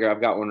bit younger.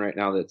 I've got one right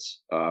now that's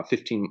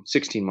 16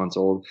 months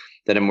old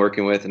that I'm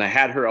working with. And I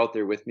had her out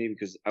there with me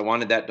because I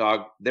wanted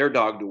their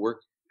dog to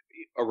work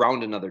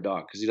around another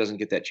dog because he doesn't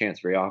get that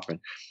chance very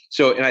often.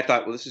 So, and I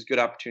thought, well, this is a good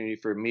opportunity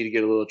for me to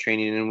get a little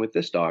training in with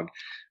this dog.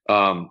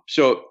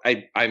 So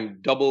I'm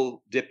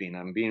double dipping.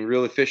 I'm being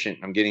real efficient.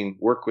 I'm getting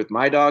work with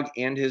my dog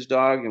and his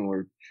dog,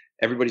 and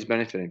everybody's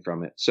benefiting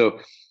from it. So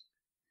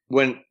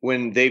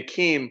when they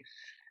came,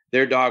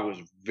 their dog was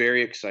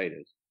very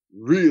excited.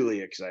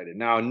 Really excited.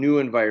 Now a new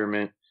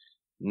environment,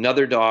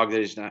 another dog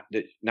that is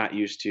not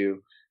used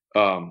to.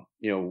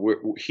 We're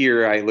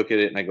here. I look at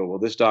it and I go, well,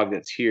 this dog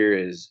that's here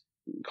is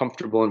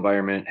comfortable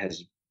environment,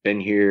 has been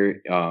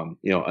here,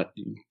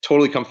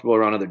 totally comfortable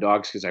around other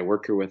dogs because I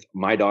work here with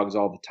my dogs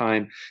all the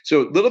time.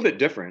 So a little bit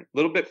different, a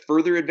little bit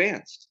further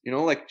advanced.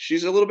 Like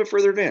she's a little bit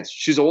further advanced.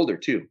 She's older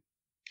too,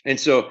 and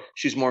so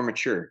she's more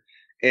mature.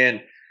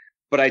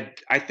 But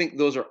I think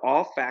those are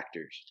all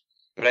factors.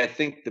 But I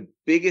think the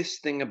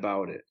biggest thing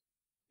about it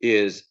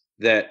is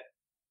that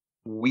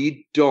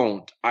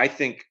I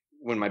think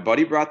when my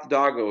buddy brought the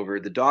dog over,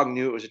 the dog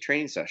knew it was a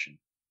training session,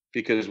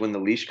 because when the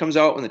leash comes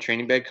out, when the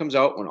training bag comes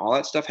out, when all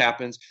that stuff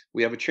happens,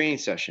 we have a training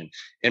session.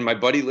 And my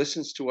buddy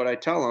listens to what I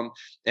tell him.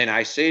 And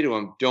I say to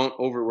him, don't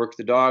overwork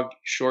the dog,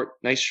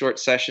 nice short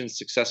sessions,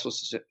 successful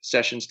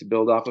sessions to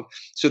build off of.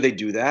 So they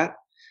do that.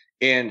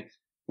 And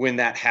when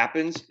that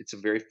happens, it's a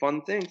very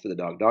fun thing for the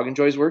dog. Dog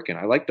enjoys working.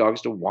 I like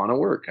dogs to want to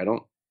work. I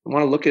don't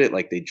want to look at it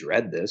like they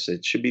dread this.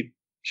 It should be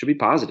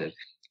positive.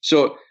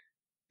 So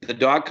the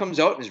dog comes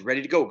out and is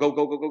ready to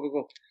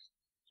go.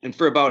 And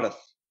for about a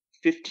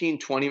 15,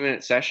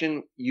 20-minute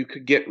session, you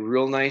could get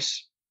real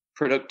nice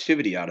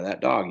productivity out of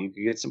that dog. You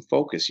could get some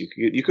focus.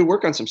 You could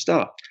work on some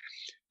stuff.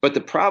 But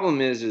the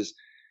problem is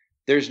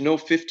there's no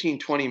 15,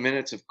 20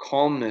 minutes of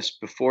calmness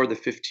before the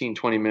 15,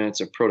 20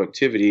 minutes of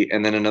productivity,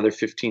 and then another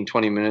 15,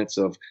 20 minutes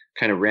of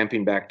kind of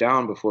ramping back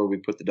down before we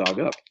put the dog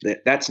up.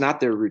 That's not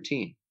their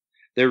routine.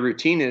 Their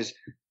routine is,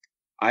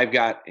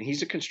 and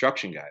he's a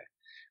construction guy.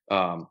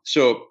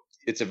 So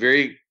it's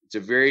an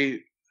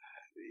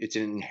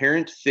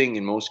inherent thing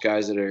in most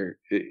guys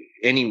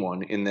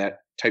anyone in that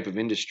type of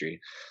industry,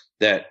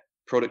 that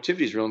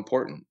productivity is real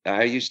important.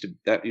 That used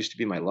to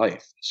be my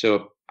life.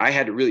 So I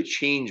had to really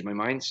change my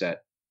mindset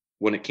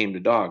when it came to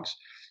dogs.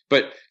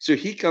 But so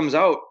he comes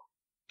out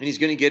and he's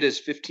going to get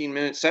his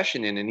 15-minute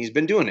session in, and he's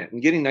been doing it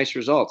and getting nice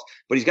results,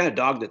 but he's got a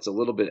dog that's a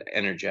little bit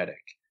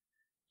energetic.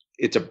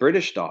 it's a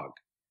British dog.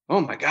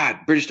 Oh my God,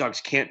 British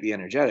dogs can't be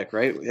energetic,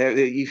 right?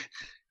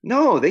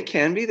 No, they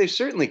can be. They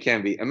certainly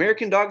can be.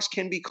 American dogs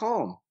can be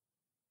calm.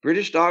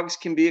 British dogs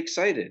can be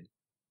excited.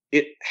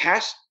 It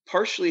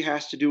partially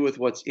has to do with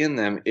what's in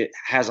them. It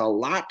has a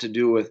lot to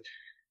do with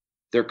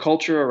their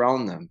culture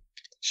around them.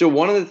 So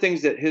one of the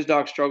things that his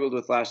dog struggled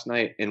with last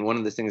night, and one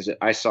of the things that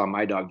I saw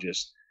my dog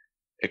just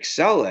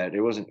excel at,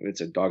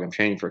 it's a dog I'm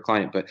training for a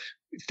client, but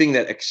thing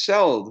that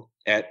excelled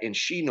at, and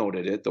she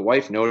noted it, the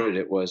wife noted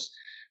it, was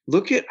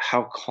look at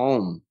how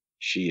calm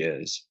she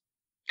is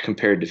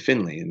compared to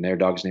Finley, and their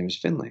dog's name is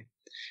Finley.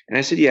 And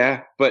I said,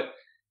 yeah,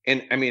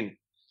 and I mean,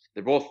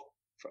 they're both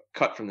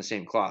cut from the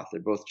same cloth.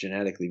 They're both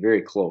genetically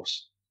very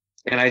close.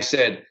 And I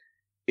said,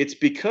 it's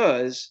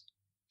because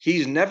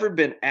he's never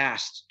been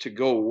asked to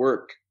go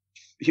work.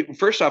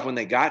 First off, when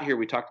they got here,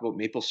 we talked about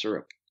maple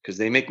syrup, because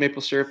they make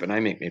maple syrup and I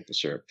make maple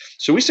syrup.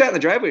 So we sat in the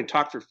driveway and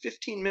talked for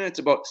 15 minutes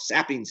about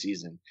sapping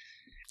season.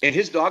 And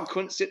his dog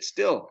couldn't sit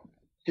still.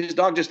 His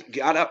dog just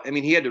got up. I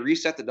mean, he had to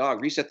reset the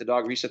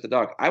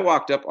dog. I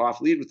walked up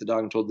off lead with the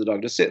dog and told the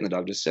dog to sit, and the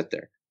dog just sit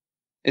there.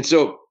 And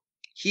so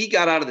he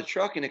got out of the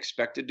truck and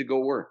expected to go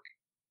work.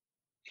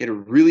 He had a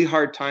really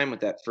hard time with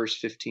that first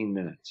 15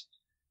 minutes.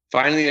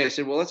 Finally, I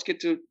said, well, let's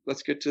get to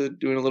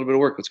doing a little bit of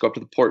work. Let's go up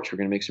to the porch. We're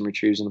going to make some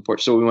retrieves on the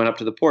porch. So we went up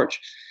to the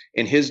porch,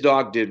 and his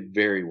dog did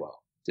very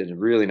well, did a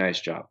really nice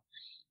job.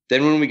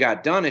 Then when we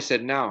got done, I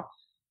said, now,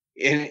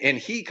 and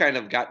he kind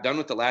of got done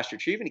with the last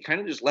retrieve, and he kind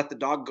of just let the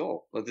dog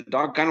go. Let the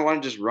dog kind of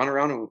want to just run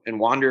around and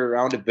wander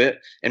around a bit.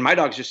 And my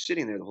dog's just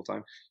sitting there the whole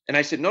time. And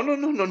I said,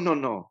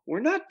 no. We're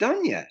not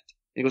done yet.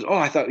 And he goes, oh,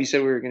 I thought you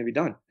said we were going to be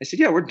done. I said,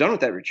 yeah, we're done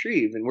with that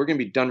retrieve, and we're going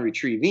to be done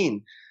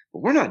retrieving, but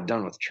we're not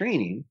done with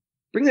training.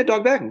 Bring that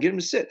dog back and get him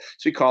to sit.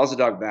 So he calls the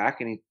dog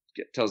back, and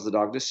he tells the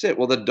dog to sit.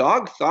 Well, the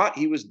dog thought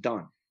he was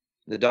done.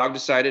 The dog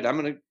decided, I'm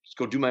going to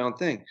go do my own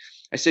thing.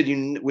 I said,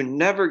 we're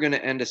never going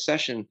to end a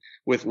session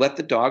with let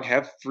the dog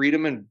have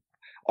freedom, and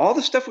all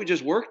the stuff we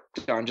just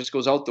worked on just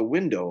goes out the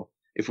window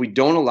if we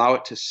don't allow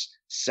it to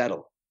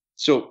settle.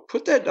 So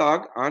put that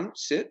dog on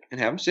sit and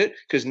have him sit,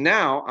 because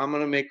now I'm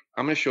going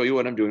to show you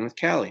what I'm doing with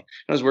Callie. And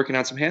I was working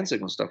on some hand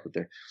signal stuff with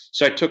her.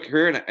 So I took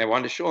her and I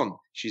wanted to show him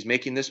she's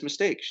making this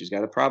mistake. She's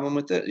got a problem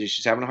with this.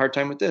 She's having a hard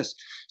time with this.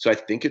 So I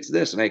think it's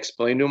this. And I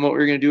explained to him what we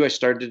were going to do. I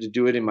started to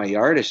do it in my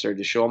yard. I started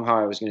to show him how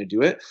I was going to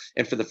do it.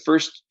 And for the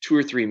first 2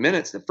 or 3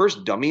 minutes, the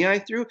first dummy I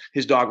threw,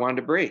 his dog wanted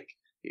to break.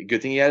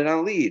 Good thing he had it on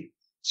a lead.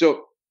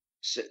 So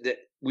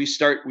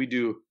we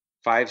do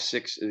 5,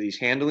 6 of these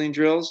handling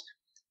drills.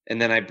 And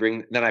then I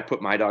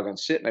put my dog on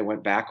sit, and I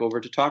went back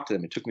over to talk to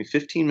them. It took me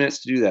 15 minutes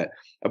to do that.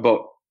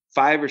 About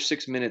 5 or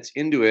 6 minutes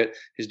into it,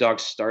 his dog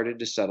started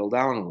to settle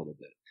down a little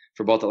bit.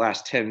 For about the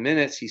last 10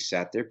 minutes, he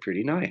sat there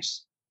pretty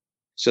nice.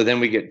 So then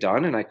we get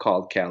done, and I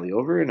called Callie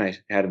over, and I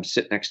had them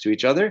sit next to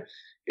each other,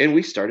 and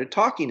we started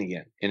talking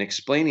again and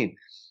explaining.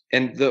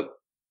 And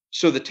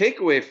so the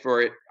takeaway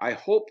for it, I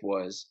hope,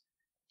 was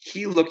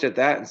he looked at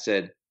that and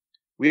said,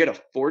 we had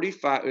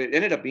it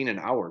ended up being an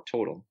hour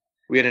total.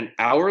 We had an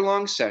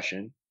hour-long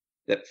session.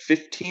 That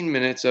 15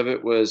 minutes of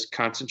it was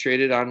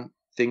concentrated on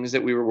things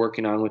that we were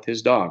working on with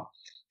his dog.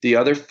 The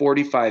other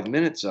 45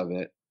 minutes of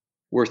it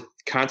were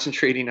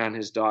concentrating on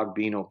his dog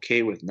being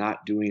okay with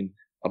not doing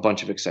a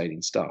bunch of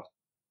exciting stuff.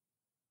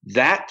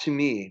 That, to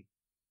me,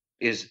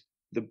 is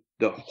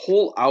the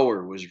whole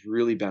hour was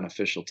really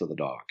beneficial to the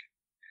dog.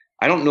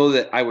 I don't know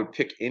that I would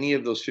pick any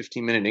of those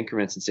 15-minute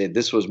increments and say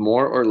this was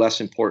more or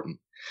less important,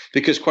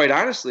 because quite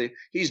honestly,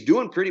 he's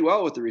doing pretty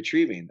well with the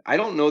retrieving. I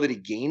don't know that he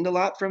gained a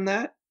lot from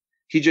that.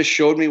 He just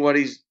showed me what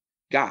he's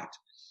got.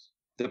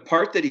 The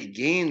part that he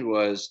gained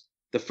was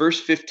the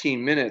first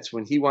 15 minutes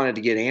when he wanted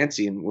to get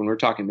antsy, and when we're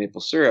talking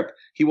maple syrup,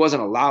 he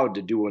wasn't allowed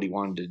to do what he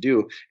wanted to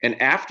do.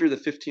 And after the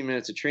 15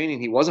 minutes of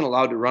training, he wasn't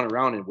allowed to run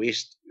around and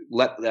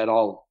let that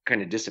all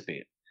kind of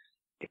dissipate.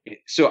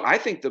 So I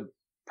think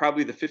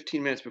probably the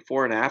 15 minutes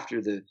before and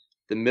after the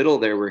middle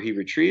there where he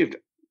retrieved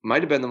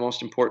might have been the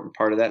most important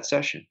part of that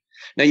session.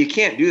 Now, you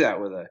can't do that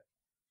with a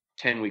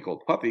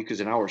 10-week-old puppy because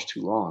an hour is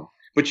too long.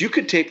 But you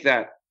could take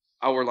that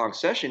hour-long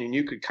session and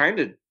you could kind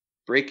of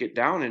break it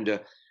down into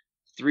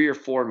 3 or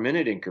 4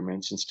 minute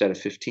increments instead of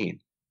 15.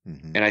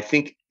 Mm-hmm. And I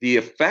think the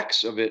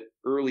effects of it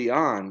early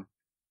on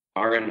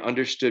are an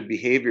understood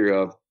behavior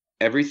of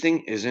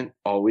everything isn't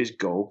always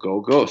go, go,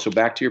 go. So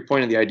back to your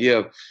point of the idea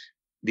of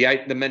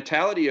the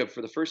mentality of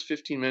for the first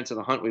 15 minutes of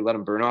the hunt, we let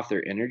them burn off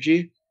their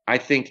energy. I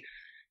think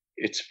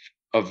it's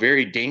a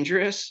very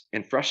dangerous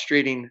and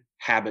frustrating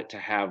habit to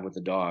have with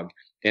a dog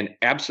and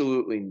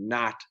absolutely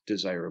not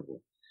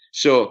desirable.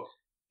 So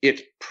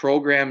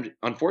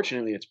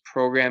unfortunately, it's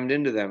programmed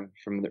into them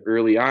from the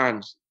early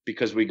on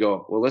because we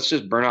go, well, let's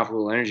just burn off a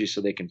little energy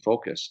so they can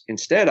focus.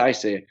 Instead, I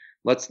say,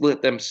 let's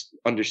let them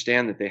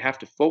understand that they have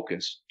to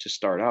focus to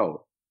start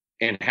out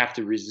and have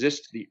to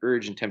resist the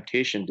urge and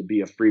temptation to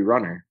be a free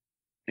runner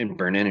and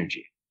burn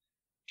energy.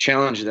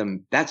 Challenge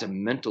them. That's a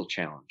mental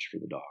challenge for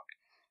the dog.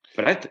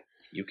 But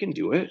you can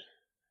do it.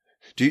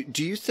 Do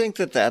you think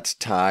that that's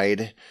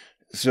tied?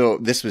 So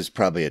this was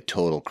probably a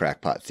total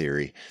crackpot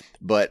theory,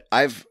 but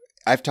I've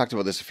I've talked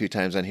about this a few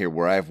times on here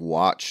where I've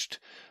watched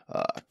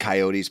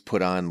coyotes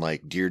put on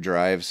like deer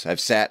drives. I've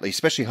sat,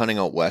 especially hunting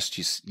out west,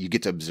 you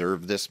get to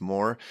observe this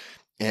more.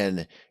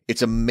 And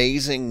it's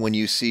amazing when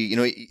you see,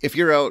 if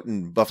you're out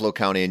in Buffalo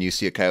County and you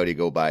see a coyote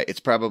go by, it's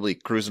probably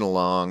cruising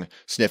along,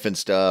 sniffing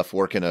stuff,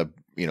 working a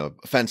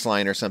fence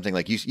line or something.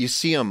 Like you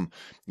see them,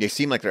 they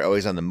seem like they're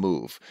always on the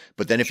move.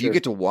 But then if you Sure.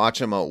 get to watch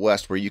them out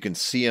west where you can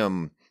see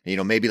them,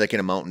 maybe like in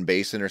a mountain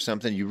basin or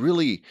something,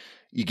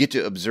 you get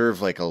to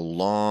observe like a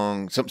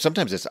long,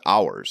 sometimes it's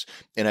hours.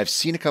 And I've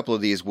seen a couple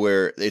of these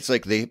where it's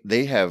like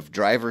they have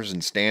drivers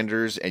and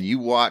standers, and you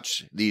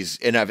watch these,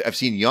 and I've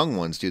seen young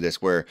ones do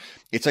this where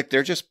it's like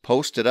they're just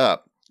posted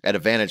up at a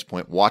vantage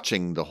point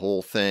watching the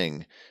whole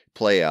thing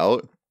play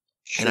out.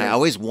 And I Sure.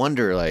 always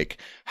wonder, like,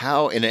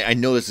 how, and I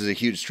know this is a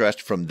huge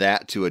stretch from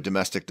that to a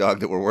domestic dog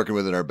that we're working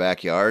with in our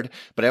backyard,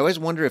 but I always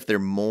wonder if they're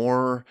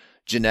more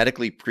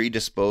genetically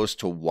predisposed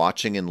to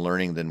watching and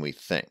learning than we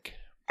think.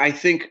 I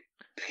think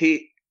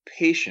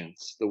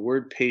patience, the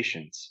word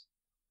patience,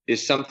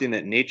 is something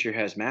that nature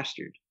has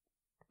mastered.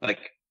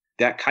 Like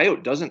that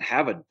coyote doesn't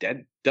have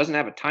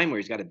a time where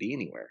he's got to be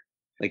anywhere.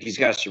 Like he's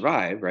got to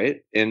survive,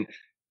 right? And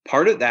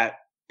part of that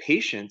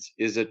patience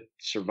is a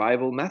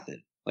survival method.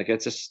 Like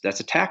that's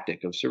a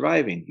tactic of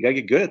surviving. You got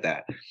to get good at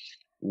that.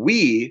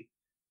 We're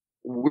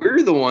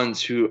the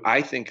ones who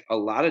I think a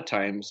lot of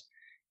times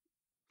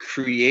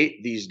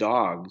create these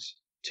dogs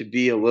to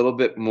be a little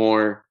bit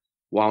more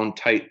wound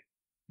tight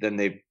than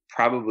they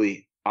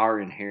probably are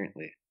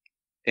inherently.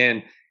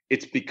 And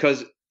it's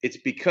because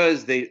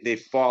they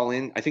fall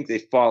in, I think they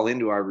fall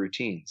into our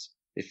routines.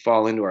 They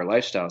fall into our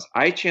lifestyles.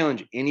 I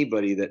challenge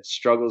anybody that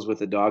struggles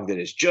with a dog that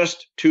is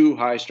just too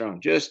high strung,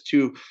 just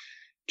too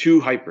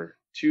hyper,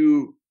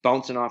 too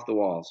bouncing off the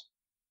walls.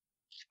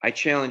 I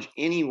challenge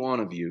any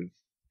one of you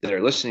that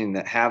are listening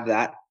that have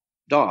that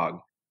dog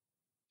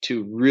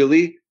to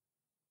really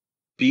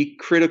be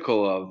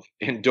critical of,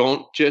 and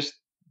don't just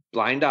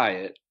blind eye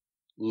it.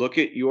 Look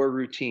at your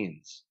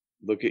routines,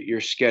 look at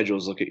your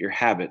schedules, look at your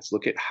habits,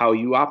 look at how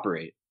you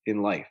operate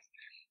in life,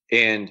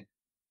 and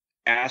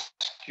ask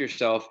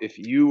yourself, if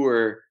you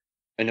were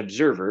an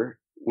observer,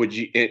 would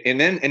you, and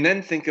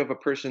then think of a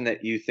person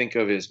that you think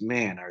of as,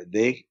 man, are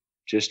they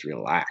just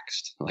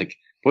relaxed? Like,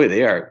 boy,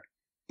 they are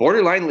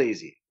borderline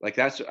lazy. Like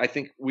that's, I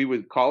think we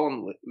would call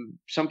them,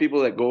 some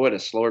people that go at a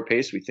slower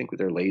pace, we think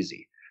they're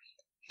lazy.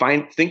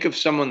 Think of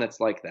someone that's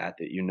like that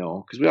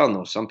because we all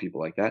know some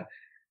people like that,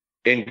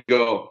 and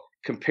go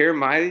compare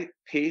my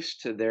pace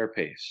to their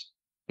pace.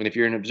 And if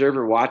you're an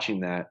observer watching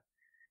that,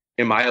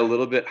 am I a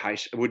little bit high?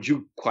 Would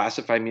you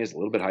classify me as a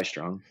little bit high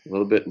strung, a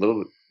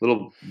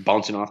little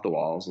bouncing off the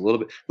walls, a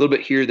little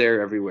bit here,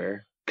 there,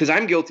 everywhere? Because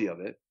I'm guilty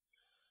of it.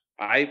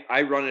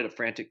 I run at a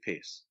frantic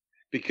pace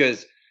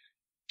because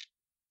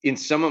in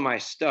some of my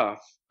stuff,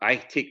 I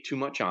take too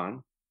much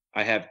on.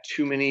 I have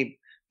too many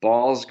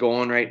balls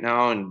going right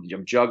now, and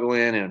I'm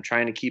juggling and I'm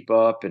trying to keep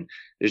up. And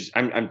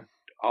I'm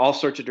all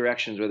sorts of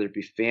directions, whether it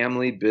be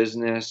family,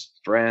 business,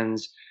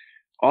 friends,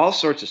 all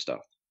sorts of stuff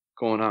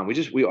going on.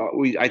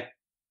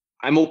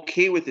 I'm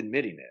okay with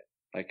admitting it.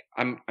 Like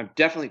I'm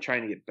definitely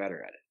trying to get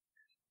better at it.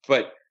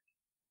 But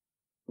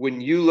when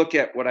you look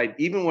at what I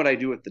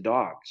do with the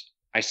dogs,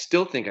 I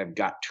still think I've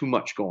got too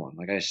much going.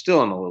 Like I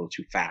still am a little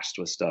too fast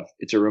with stuff.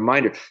 It's a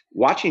reminder.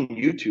 Watching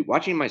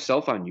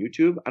myself on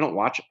YouTube, I don't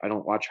watch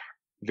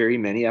very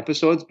many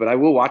episodes, but I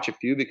will watch a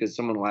few because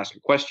someone will ask a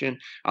question.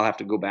 I'll have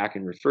to go back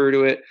and refer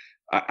to it.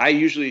 I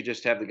usually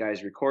just have the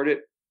guys record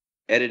it,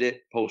 edit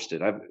it, post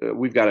it.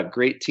 We've got a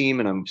great team,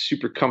 and I'm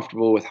super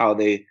comfortable with how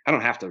I don't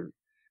have to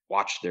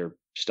watch their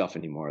stuff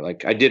anymore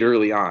like I did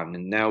early on.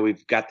 And now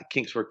we've got the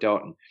kinks worked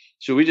out. And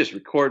so we just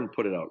record and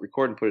put it out.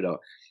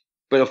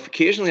 But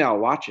occasionally I'll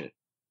watch it.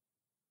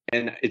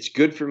 And it's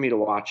good for me to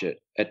watch it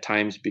at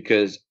times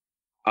because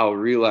I'll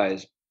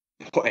realize,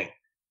 boy,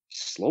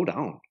 slow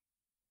down.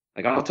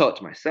 Like I'll tell it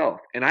to myself.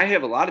 And I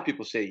have a lot of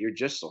people say, you're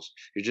just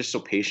so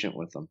patient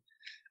with them.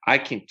 I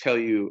can tell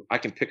you, I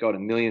can pick out a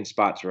million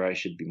spots where I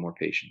should be more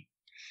patient.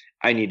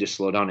 I need to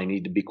slow down. I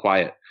need to be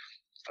quiet.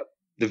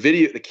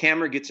 The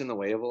camera gets in the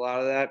way of a lot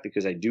of that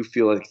because I do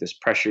feel like this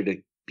pressure to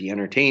be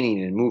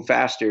entertaining and move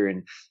faster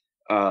and,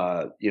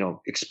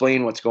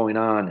 explain what's going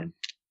on. And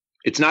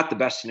it's not the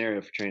best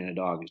scenario for training a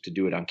dog is to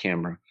do it on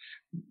camera,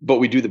 but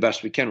we do the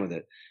best we can with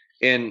it.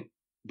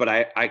 But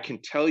I can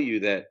tell you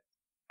that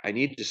I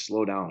need to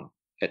slow down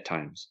at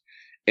times,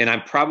 and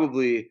I'm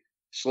probably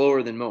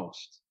slower than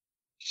most.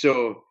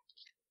 So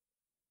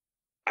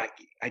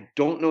I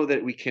don't know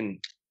that we can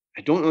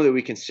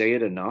say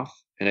it enough,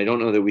 and I don't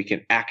know that we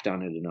can act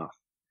on it enough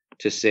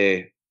to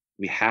say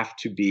we have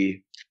to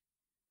be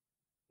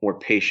more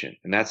patient.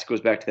 And that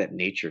goes back to that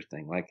nature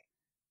thing. Like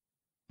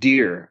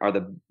deer are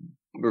they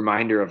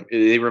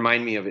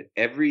remind me of it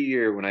every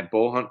year when I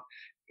bow hunt.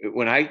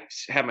 When I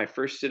have my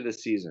first sit of the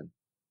season,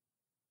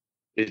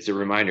 it's a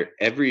reminder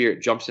every year.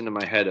 It jumps into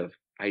my head of,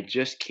 I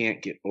just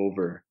can't get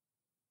over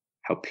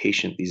how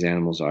patient these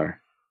animals are.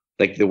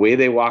 Like the way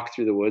they walk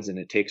through the woods and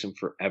it takes them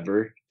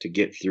forever to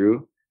get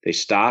through. They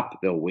stop,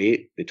 they'll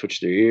wait, they twitch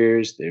their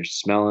ears, they're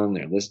smelling,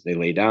 they're listening, they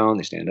lay down,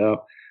 they stand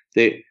up.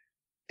 They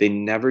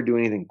never do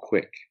anything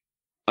quick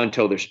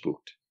until they're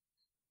spooked.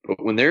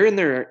 But when they're in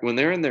their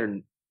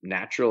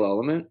natural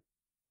element,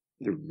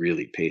 they're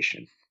really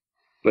patient.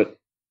 But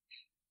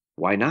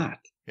why not?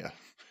 Yeah.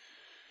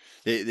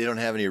 They don't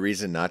have any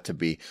reason not to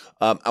be.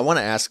 I want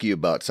to ask you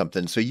about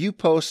something. So you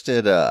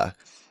posted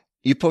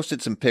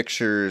some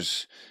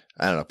pictures,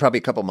 I don't know, probably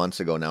a couple months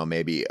ago now,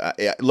 maybe.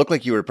 It looked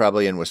like you were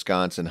probably in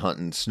Wisconsin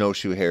hunting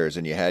snowshoe hares,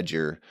 and you had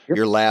your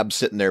lab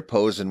sitting there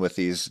posing with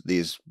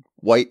these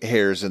white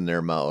hairs in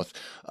their mouth.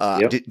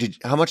 Yep.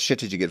 How much shit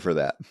did you get for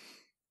that?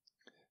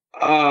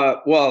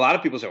 Well, a lot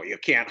of people say, well, you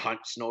can't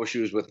hunt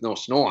snowshoes with no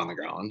snow on the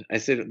ground. I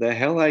said, the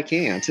hell I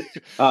can't.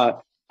 I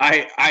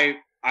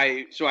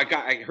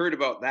heard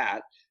about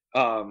that.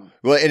 Well,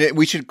 and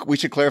we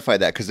should clarify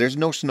that, because there's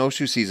no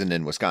snowshoe season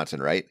in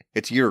Wisconsin, right?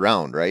 It's year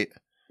round, right?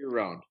 Year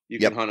round. You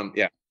can hunt them.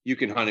 Yeah, you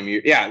can hunt them.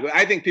 Yeah,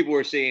 I think people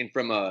were saying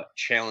from a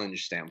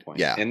challenge standpoint.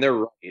 Yeah, and they're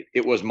right.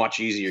 It was much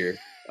easier,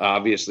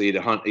 obviously,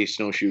 to hunt a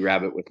snowshoe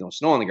rabbit with no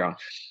snow on the ground.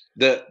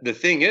 The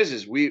thing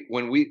is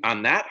when we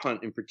on that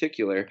hunt in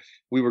particular,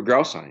 we were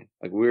grouse hunting.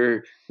 Like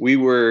we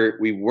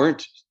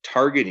weren't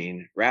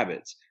targeting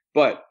rabbits,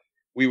 but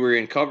we were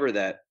in cover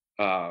that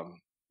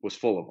was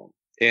full of them.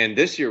 And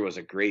this year was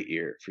a great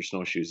year for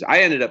snowshoes.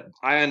 I ended up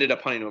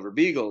hunting over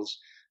beagles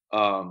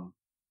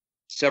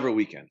several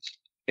weekends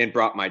and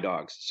brought my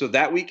dogs. So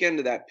that weekend,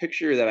 of that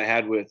picture that I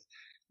had with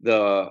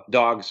the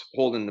dogs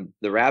holding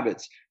the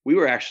rabbits, we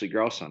were actually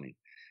grouse hunting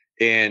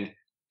and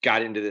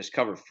got into this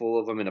cover full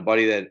of them. And a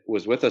buddy that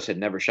was with us had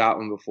never shot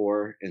one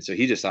before. And so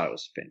he just thought it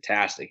was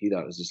fantastic. He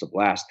thought it was just a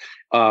blast.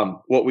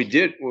 What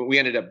we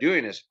ended up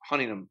doing is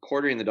hunting them,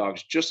 quartering the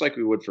dogs just like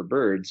we would for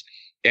birds.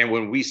 And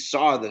when we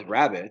saw the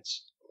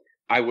rabbits,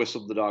 I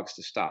whistled the dogs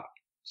to stop.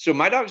 So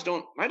my dogs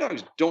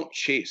don't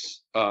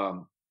chase. I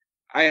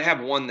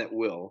have one that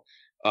will,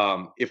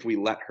 if we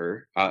let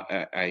her.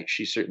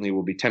 She certainly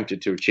will be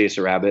tempted to chase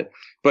a rabbit,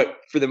 but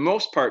for the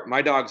most part,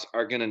 my dogs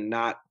are going to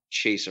not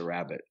chase a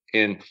rabbit,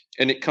 and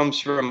it comes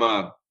from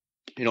I'm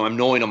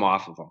knowing them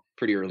off of them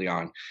pretty early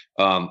on.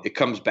 It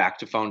comes back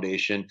to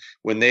foundation.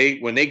 When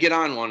they get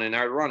on one and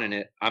are running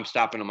it, I'm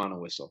stopping them on a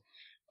whistle.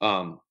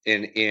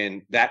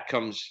 And that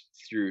comes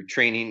through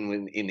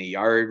training in the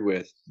yard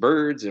with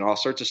birds and all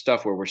sorts of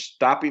stuff, where we're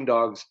stopping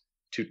dogs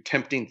to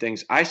tempting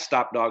things. I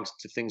stop dogs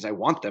to things I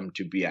want them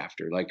to be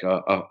after, like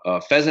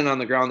a pheasant on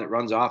the ground that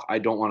runs off. I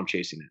don't want them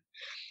chasing it.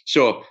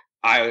 So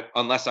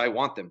unless I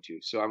want them to.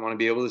 So I want to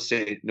be able to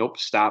say, nope,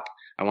 stop.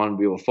 I want to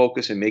be able to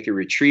focus and make a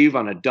retrieve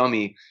on a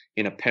dummy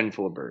in a pen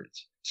full of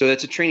birds. So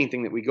that's a training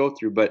thing that we go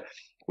through. But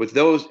with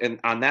those, and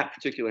on that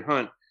particular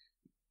hunt,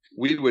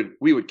 we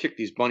would kick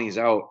these bunnies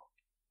out,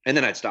 and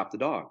then I'd stop the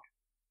dog.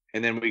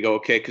 And then we go,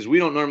 okay, because we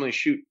don't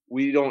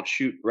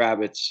shoot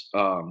rabbits.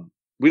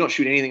 We don't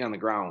shoot anything on the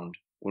ground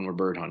when we're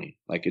bird hunting.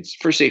 Like, it's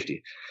for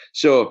safety.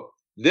 So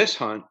this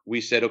hunt,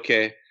 we said,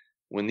 okay,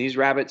 when these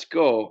rabbits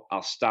go,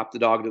 I'll stop the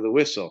dog to the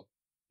whistle.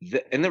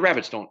 And the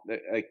rabbits don't,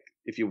 like,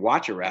 if you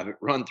watch a rabbit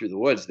run through the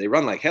woods, they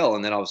run like hell,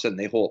 and then all of a sudden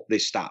they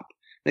stop.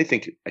 I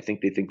think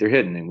they think they're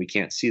hidden and we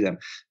can't see them.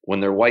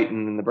 When they're white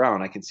and in the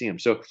brown, I can see them.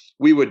 So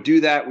we would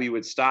do that. We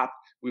would stop.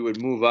 We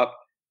would move up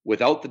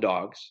without the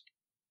dogs,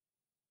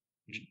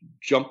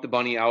 jump the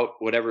bunny out,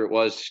 whatever it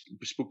was,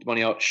 spook the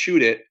bunny out,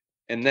 shoot it.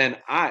 And then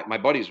my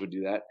buddies would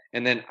do that.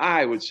 And then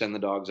I would send the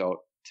dogs out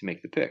to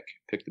make the pick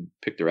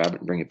the rabbit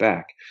and bring it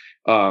back.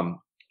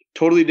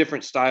 Totally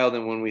different style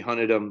than when we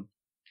hunted them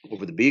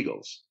over the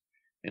beagles.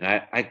 And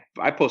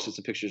I posted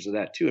some pictures of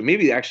that too. And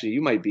maybe actually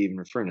you might be even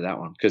referring to that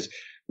one, because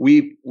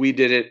we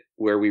did it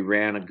where we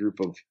ran a group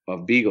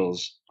of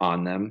beagles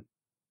on them,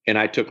 and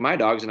I took my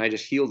dogs and I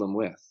just healed them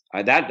with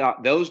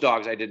those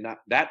dogs. I did not,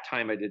 that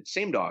time I did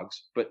same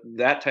dogs, but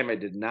that time I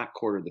did not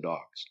quarter the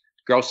dogs.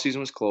 Grouse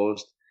season was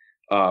closed.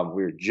 We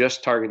were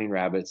just targeting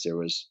rabbits. There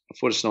was a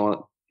foot of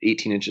snow,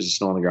 18 inches of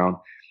snow on the ground,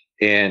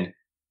 and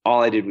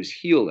all I did was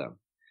heal them.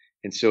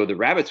 And so the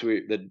rabbits,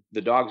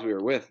 the dogs we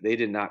were with, they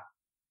did not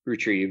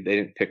retrieve. They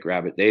didn't pick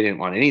rabbit. They didn't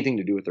want anything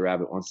to do with the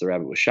rabbit once the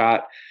rabbit was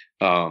shot.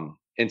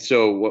 And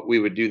so what we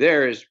would do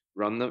there is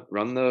run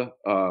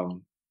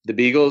the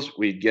beagles.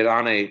 We'd get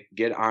on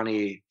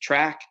a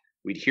track.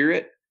 We'd hear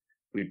it.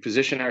 We'd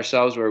position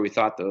ourselves where we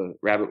thought the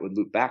rabbit would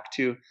loop back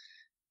to,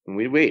 and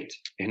we'd wait.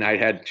 And I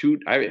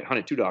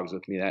hunted two dogs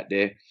with me that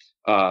day.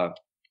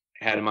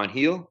 Had them on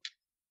heel,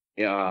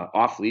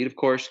 off lead, of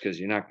course, because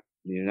you're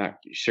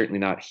certainly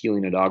not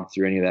healing a dog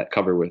through any of that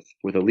cover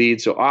with a lead.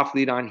 So off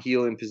lead, on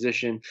heel, in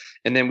position,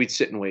 and then we'd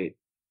sit and wait.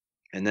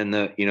 And then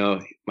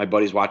my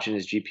buddy's watching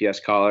his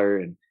GPS collar,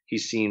 and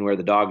he's seeing where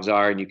the dogs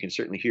are, and you can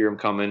certainly hear them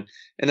coming.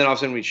 And then all of a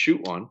sudden we'd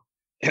shoot one,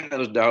 and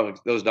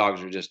those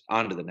dogs were just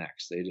on to the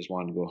next. They just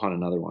wanted to go hunt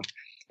another one.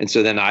 And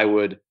so then I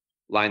would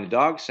line the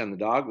dog, send the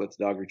dog, let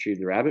the dog retrieve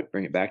the rabbit,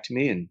 bring it back to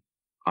me, and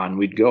on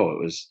we'd go.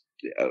 It was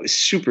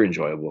super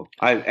enjoyable.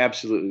 I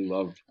absolutely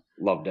loved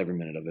loved every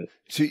minute of it.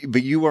 So,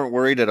 but you weren't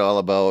worried at all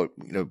about,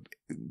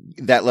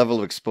 that level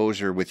of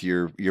exposure with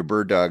your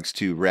bird dogs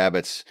to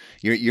rabbits.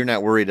 You're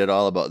not worried at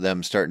all about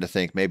them starting to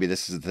think maybe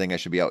this is the thing I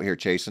should be out here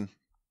chasing.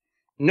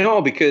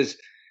 No, because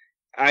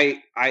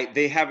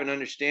they have an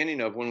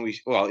understanding of when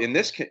in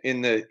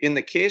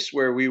the case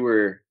where we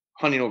were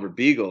hunting over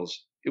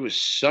beagles, it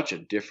was such a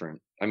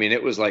different. I mean,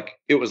 it was like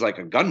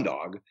a gun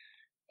dog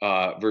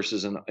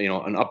versus it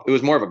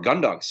was more of a gun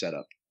dog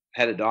setup.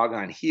 Had a dog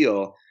on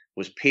heel,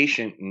 was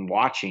patient and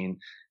watching.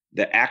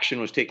 The action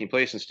was taking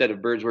place instead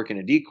of birds working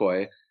a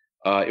decoy.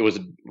 It was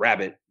a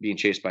rabbit being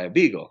chased by a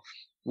beagle.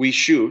 We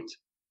shoot,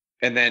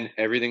 and then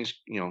everything's,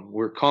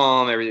 we're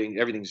calm.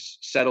 Everything's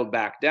settled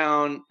back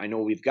down. I know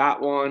we've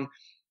got one.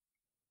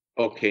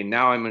 Okay,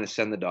 now I'm going to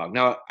send the dog.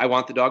 Now I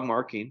want the dog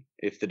marking.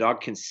 If the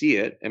dog can see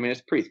it, I mean,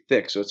 it's pretty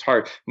thick, so it's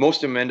hard.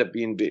 Most of them end up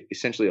being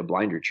essentially a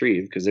blind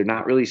retrieve because they're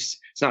not really,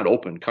 it's not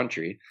open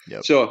country.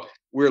 Yep. So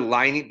we're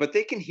lining, but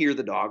they can hear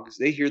the dogs.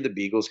 They hear the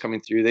beagles coming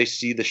through. They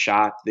see the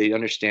shot. They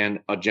understand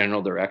a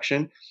general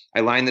direction. I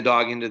line the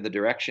dog into the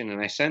direction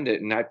and I send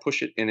it and I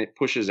push it and it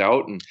pushes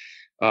out. And,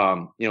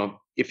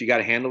 if you got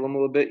to handle them a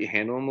little bit, you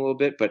handle them a little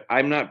bit, but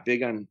I'm not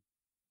big on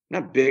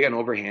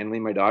over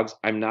handling my dogs.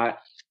 I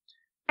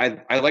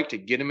like to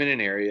get them in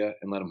an area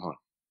and let them hunt.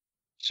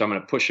 So I'm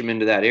going to push them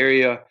into that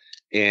area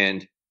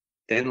and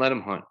then let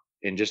them hunt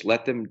and just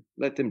let them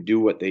do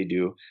what they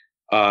do.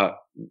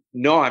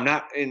 No, I'm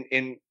not.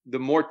 In the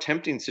more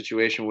tempting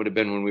situation would have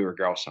been when we were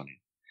grouse hunting.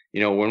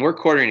 When we're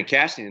quartering and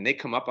casting and they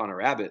come up on a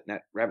rabbit and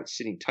that rabbit's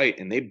sitting tight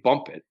and they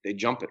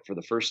jump it for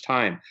the first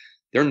time.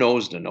 They're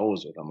nose to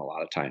nose with them a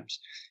lot of times.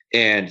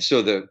 And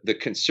so the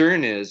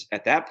concern is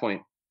at that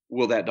point,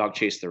 will that dog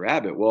chase the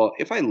rabbit? Well,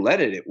 if I let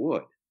it, it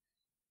would.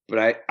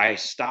 But I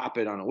stop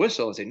it on a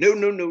whistle and say,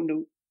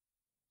 no,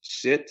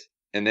 sit.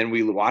 And then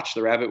we watch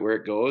the rabbit where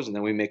it goes. And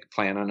then we make a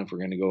plan on if we're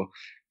going to go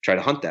try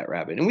to hunt that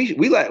rabbit. And we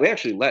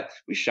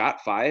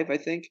shot 5, I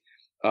think.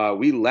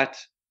 We let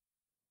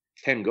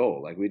 10 go.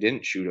 Like we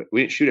didn't shoot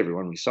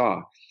everyone we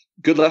saw.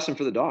 Good lesson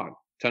for the dog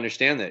to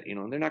understand that,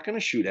 they're not going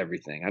to shoot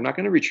everything. I'm not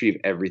going to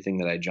retrieve everything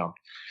that I jumped.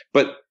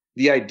 But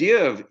the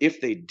idea of if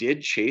they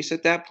did chase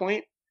at that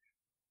point,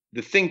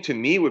 the thing to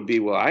me would be,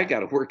 well, I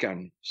got to work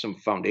on some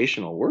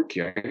foundational work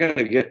here. I got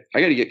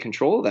to get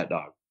control of that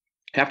dog.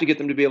 I have to get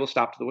them to be able to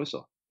stop to the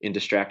whistle in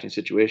distracting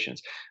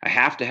situations. I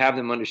have to have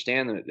them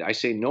understand that I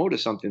say no to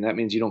something. That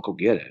means you don't go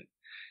get it.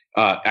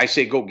 I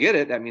say go get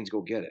it. That means go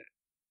get it.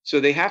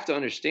 So they have to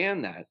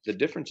understand that the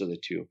difference of the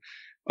two.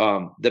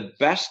 The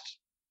best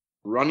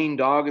running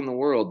dog in the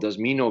world does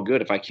me no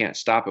good if I can't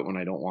stop it when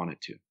I don't want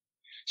it to.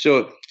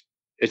 So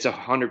it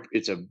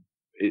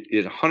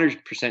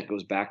 100%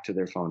 goes back to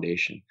their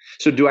foundation.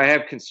 So do I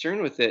have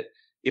concern with it?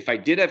 If I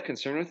did have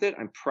concern with it,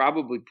 I'm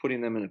probably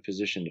putting them in a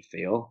position to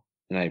fail.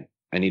 And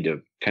I need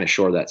to kind of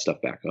shore that stuff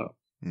back up.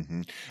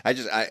 Mm-hmm.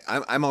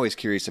 I'm always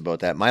curious about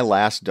that. My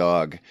last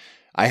dog,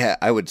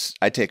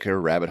 I'd take her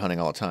rabbit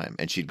hunting all the time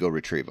and she'd go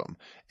retrieve them.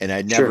 And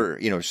I'd never,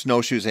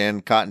 snowshoes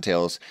and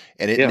cottontails.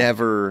 And it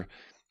never,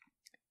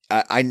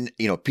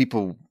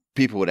 people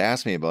would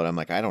ask me about it. I'm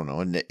like, I don't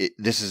know. And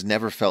this has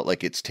never felt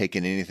like it's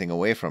taken anything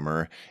away from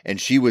her. And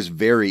she was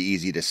very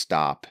easy to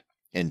stop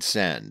and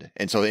send.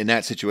 And so in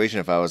that situation,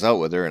 if I was out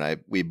with her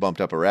and we bumped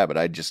up a rabbit,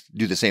 I'd just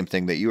do the same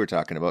thing that you were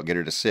talking about, get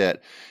her to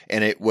sit.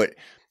 And it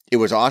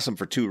was awesome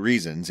for 2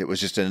 reasons. It was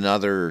just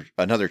another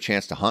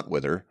chance to hunt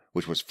with her,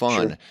 which was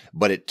fun,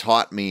 but it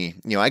taught me,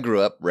 I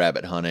grew up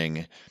rabbit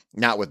hunting,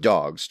 not with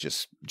dogs,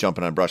 just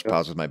jumping on brush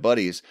piles with my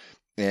buddies.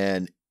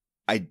 And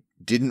I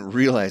didn't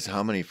realize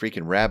how many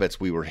freaking rabbits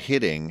we were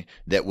hitting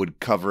that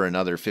would cover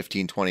another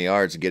 15, 20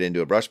 yards and get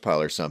into a brush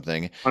pile or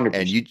something. 100%.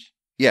 And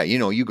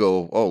you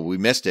go, oh, we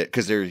missed it.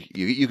 Cause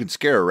you can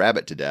scare a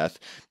rabbit to death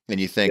and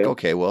you think,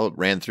 okay, well, it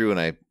ran through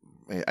and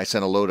I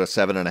sent a load of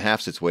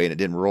 7.5 its way and it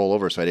didn't roll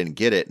over. So I didn't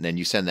get it. And then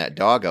you send that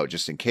dog out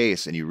just in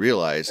case. And you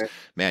realize,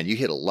 man, you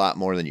hit a lot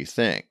more than you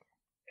think.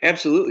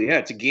 Absolutely. Yeah.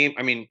 It's a game.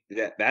 I mean,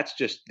 that's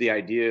just the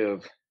idea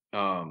of,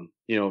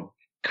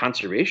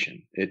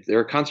 conservation. They're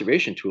a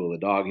conservation tool, the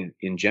dog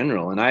in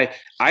general. And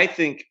I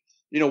think,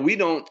 we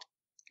don't,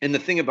 and the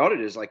thing about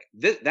it is like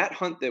that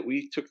hunt that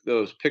we took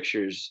those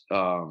pictures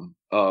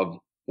of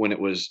when it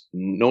was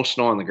no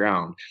snow on the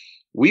ground,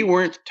 we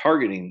weren't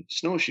targeting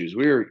snowshoes.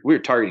 We were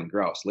targeting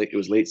grouse. It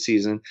was late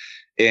season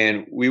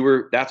and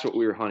that's what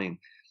we were hunting.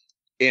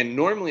 And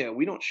normally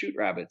we don't shoot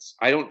rabbits.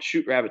 I don't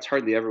shoot rabbits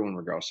hardly ever when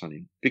we're grouse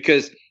hunting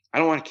because I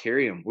don't want to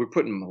carry them. We're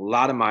putting a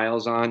lot of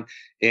miles on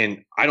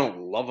and I don't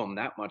love them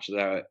that much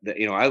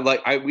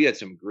we had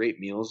some great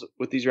meals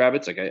with these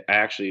rabbits. Like I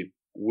actually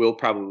will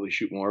probably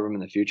shoot more of them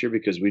in the future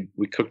because we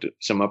cooked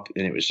some up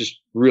and it was just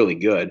really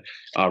good.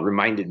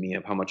 Reminded me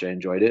of how much I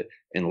enjoyed it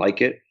and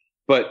like it.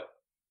 But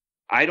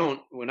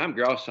when I'm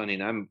grouse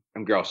hunting, I'm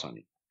grouse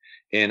hunting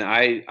and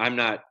I'm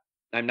not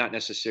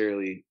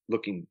necessarily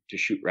looking to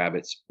shoot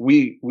rabbits.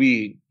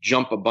 We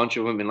jump a bunch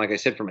of them. And like I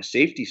said, from a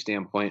safety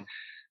standpoint,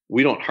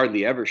 we don't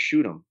hardly ever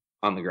shoot them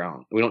on the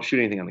ground. We don't shoot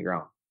anything on the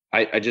ground.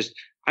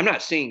 I'm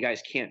not saying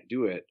guys can't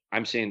do it.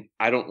 I'm saying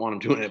I don't want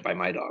them doing it by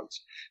my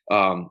dogs.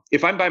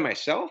 If I'm by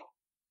myself,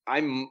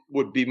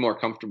 would be more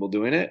comfortable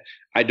doing it.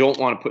 I don't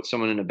want to put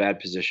someone in a bad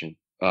position.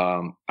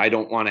 I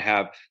don't want to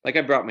have, like,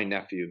 I brought my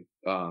nephew.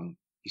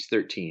 He's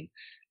 13.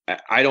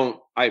 I don't.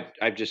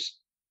 I just,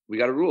 we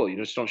got a rule. You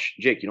just don't,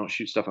 Jake. You don't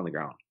shoot stuff on the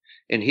ground,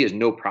 and he has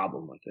no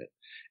problem with it.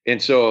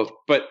 And so,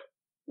 but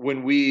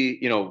when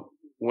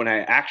when I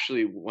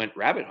actually went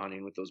rabbit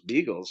hunting with those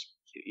beagles,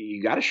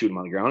 you got to shoot them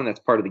on the ground, and that's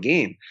part of the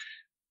game.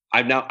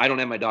 I don't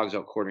have my dogs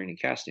out quartering and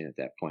casting at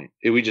that point.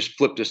 We just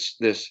flipped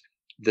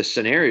the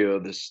scenario,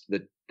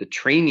 the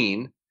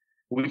training.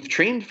 We've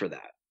trained for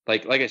that.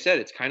 Like I said,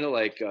 it's kind of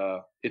like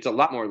it's a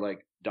lot more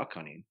like duck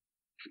hunting,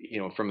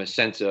 from a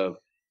sense of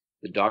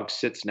the dog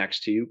sits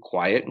next to you,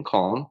 quiet and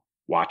calm,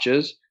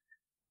 watches,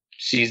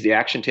 sees the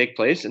action take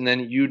place, and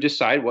then you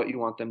decide what you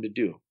want them to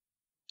do.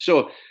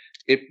 So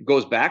it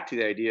goes back to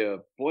the idea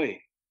of, boy,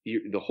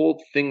 the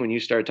whole thing when you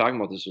started talking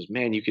about this was,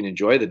 man, you can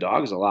enjoy the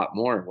dogs a lot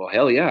more. Well,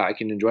 hell yeah, I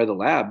can enjoy the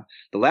lab.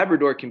 The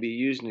Labrador can be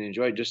used and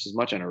enjoyed just as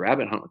much on a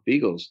rabbit hunt with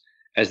beagles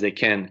as they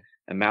can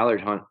a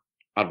mallard hunt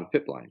out of a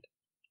pit blind.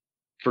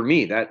 For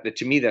me,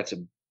 to me, that's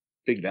a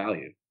big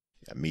value.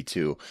 Yeah, me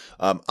too.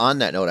 On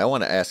that note, I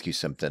want to ask you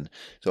something.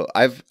 So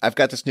I've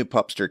got this new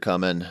pupster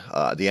coming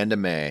the end of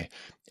May,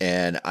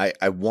 and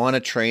I want to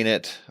train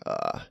it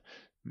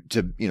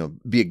to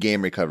be a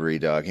game recovery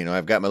dog.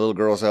 I've got my little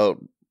girls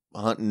out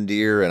hunting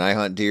deer, and I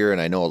hunt deer, and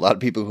I know a lot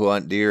of people who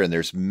hunt deer, and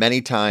there's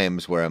many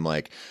times where I'm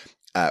like,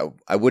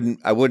 I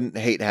wouldn't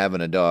hate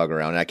having a dog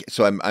around.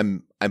 So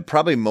I'm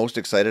probably most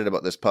excited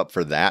about this pup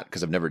for that,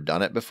 because I've never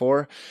done it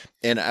before.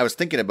 And I was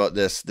thinking about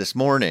this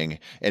morning,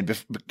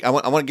 and I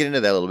want to get into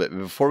that a little bit. But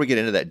before we get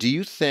into that, do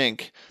you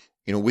think,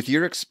 with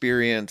your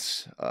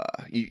experience,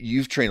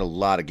 you've trained a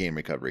lot of game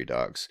recovery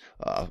dogs,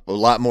 a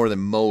lot more than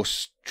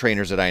most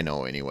trainers that I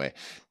know anyway.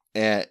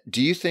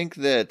 Do you think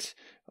that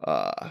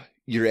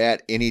you're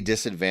at any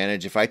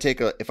disadvantage if I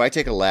take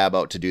a lab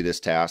out to do this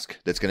task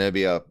that's going to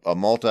be a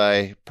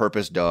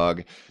multi-purpose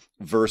dog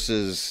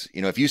versus,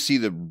 if you see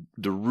a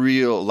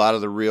lot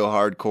of the real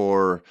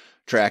hardcore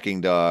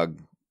tracking dog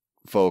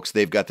folks,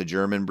 they've got the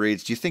German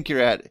breeds. Do you think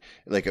you're at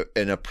like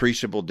an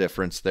appreciable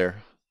difference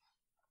there?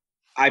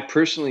 I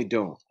personally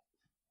don't.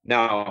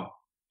 Now,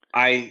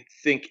 I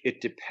think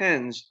it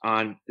depends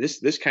on this.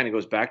 This kind of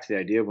goes back to the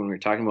idea of when we were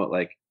talking about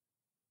like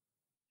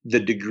the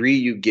degree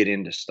you get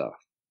into stuff.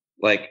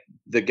 Like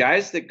the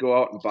guys that go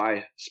out and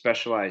buy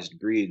specialized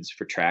breeds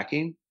for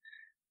tracking,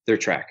 they're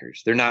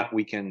trackers. They're not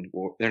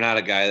they're not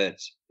a guy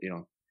that's,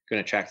 going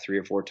to track 3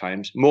 or 4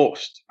 times.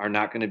 Most are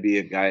not going to be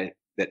a guy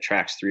that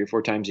tracks 3 or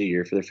 4 times a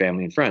year for their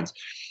family and friends.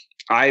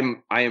 I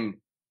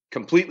am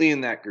completely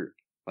in that group.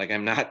 Like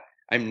I'm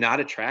not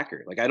a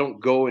tracker. Like I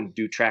don't go and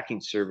do tracking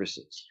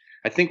services.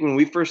 I think when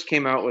we first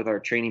came out with our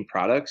training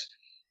products,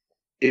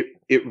 it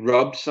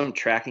rubbed some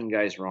tracking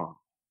guys wrong,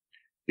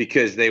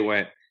 because they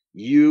went,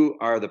 you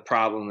are the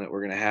problem that we're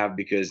going to have,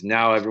 because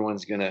now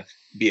everyone's going to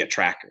be a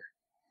tracker.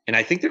 And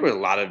I think there were a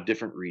lot of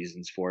different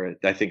reasons for it.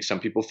 I think some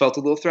people felt a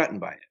little threatened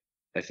by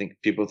it. I think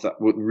people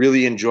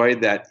really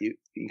enjoyed that you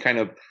kind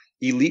of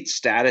elite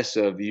status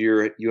of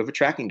you have a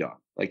tracking dog.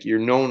 Like you're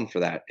known for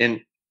that.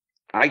 And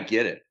I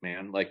get it,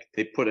 man. Like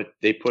they put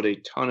a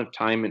ton of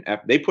time and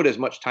effort. They put as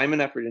much time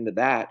and effort into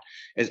that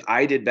as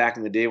I did back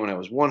in the day when I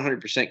was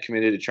 100%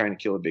 committed to trying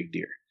to kill a big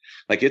deer.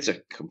 Like it's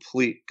a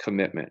complete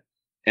commitment.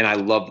 And I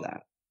love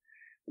that.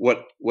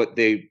 What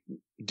they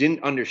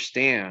didn't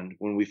understand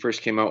when we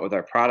first came out with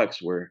our products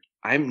were,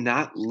 I'm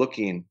not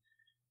looking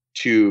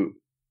to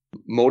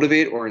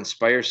motivate or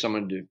inspire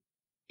someone to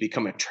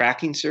become a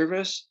tracking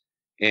service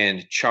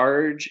and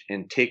charge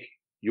and take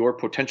your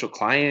potential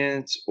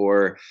clients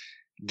or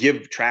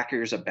give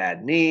trackers a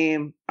bad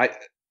name.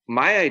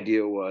 My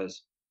idea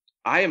was,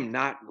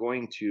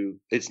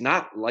 it's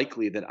not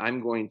likely that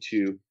I'm going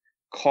to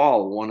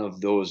call one of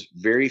those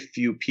very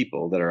few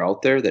people that are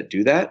out there that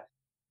do that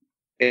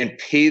and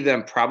pay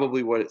them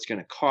probably what it's going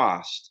to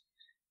cost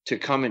to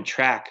come and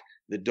track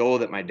the doe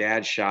that my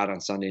dad shot on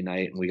Sunday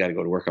night and we got to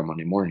go to work on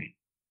Monday morning.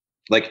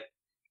 Like,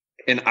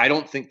 and I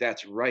don't think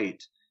that's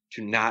right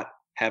to not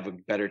have a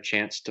better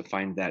chance to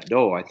find that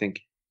doe. I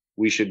think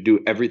we should do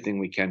everything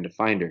we can to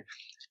find her.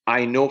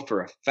 I know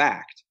for a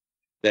fact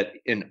that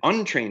an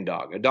untrained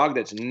dog, a dog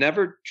that's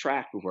never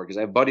tracked before, because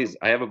I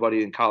have a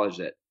buddy in college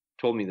that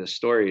told me this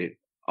story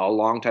a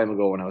long time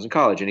ago when I was in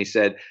college. And he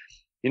said,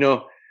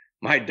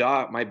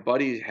 my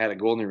buddy had a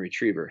golden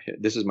retriever.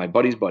 This is my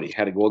buddy's buddy,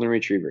 had a golden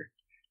retriever,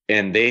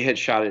 and they had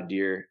shot a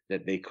deer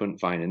that they couldn't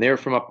find. And they were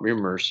from up near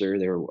Mercer.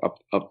 They were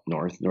up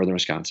north, northern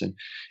Wisconsin.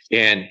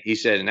 And he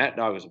said, and that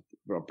dog was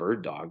a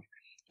bird dog,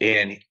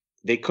 and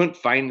they couldn't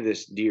find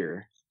this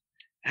deer.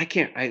 I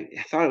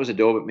thought it was a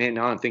doe, but man,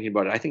 now I'm thinking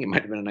about it, I think it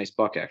might have been a nice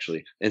buck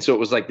actually. And so it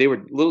was like they were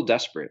a little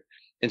desperate.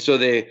 And so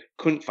they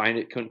couldn't find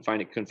it.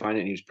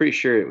 And he was pretty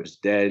sure it was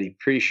dead. He's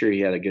pretty sure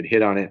he had a good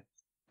hit on it.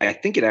 I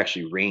think it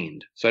actually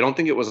rained. So I don't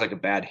think it was like a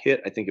bad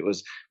hit. I think it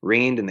was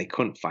rained and they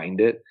couldn't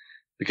find it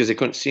because they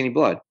couldn't see any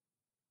blood.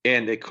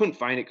 And they couldn't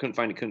find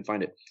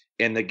it.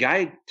 And the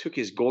guy took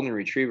his golden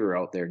retriever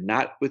out there,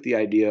 not with the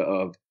idea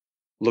of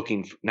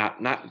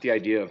not with the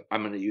idea of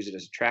I'm going to use it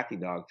as a tracking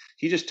dog.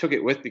 He just took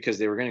it with because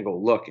they were going to go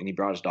look, and he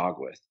brought his dog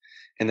with,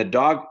 and the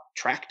dog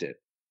tracked it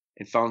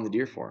and found the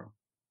deer for him.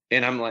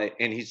 And I'm like,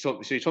 and he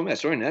told me that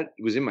story, and that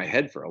was in my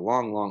head for a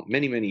long,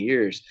 many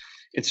years.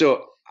 And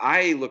so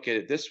I look at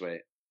it this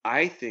way.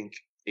 I think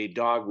a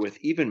dog with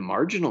even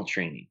marginal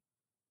training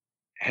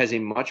has a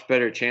much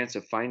better chance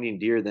of finding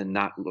deer than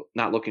not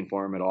looking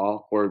for them at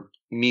all, or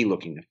me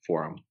looking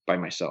for them by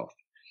myself.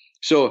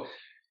 So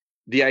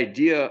the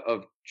idea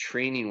of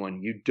training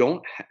one, you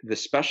don't the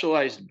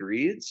specialized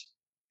breeds,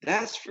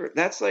 that's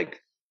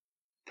like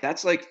I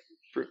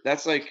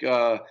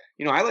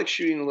like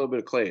shooting a little bit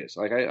of clays.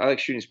 Like I like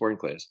shooting sporting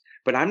clays,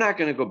 but I'm not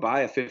going to go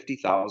buy a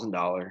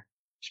 $50,000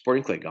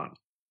 sporting clay gun.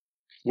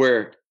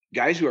 Where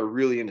guys who are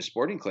really into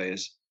sporting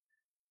clays,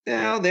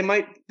 they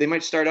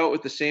might start out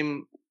with the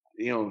same,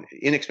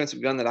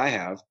 inexpensive gun that I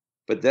have,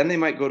 but then they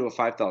might go to a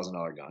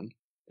 $5,000 gun,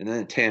 and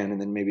then a 10,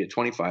 and then maybe a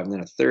 25, and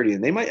then a 30,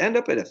 and they might end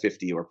up at a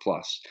 50 or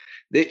plus.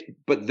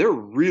 But they're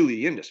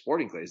really into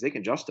sporting clays. They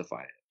can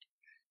justify it.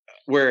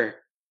 Where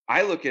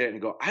I look at it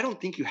and go, I don't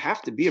think you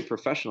have to be a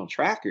professional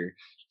tracker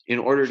in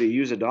order to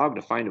use a dog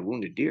to find a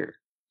wounded deer.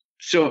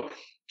 So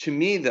to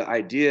me, the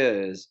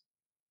idea is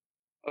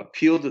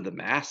appeal to the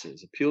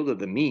masses, appeal to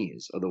the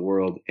me's of the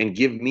world, and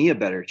give me a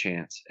better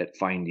chance at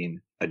finding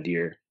a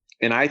deer.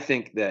 And I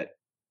think that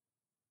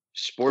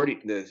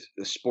the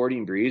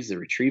sporting breeds, the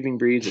retrieving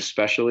breeds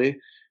especially,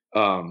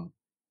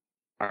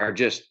 are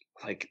just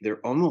like,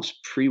 they're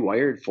almost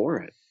pre-wired for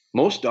it.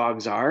 Most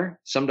dogs are.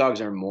 Some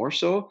dogs are more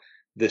so.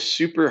 The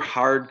super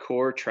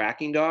hardcore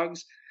tracking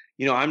dogs,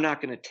 I'm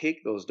not going to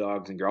take those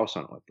dogs and grouse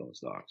hunt with those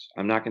dogs.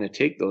 I'm not going to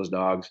take those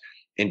dogs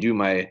and do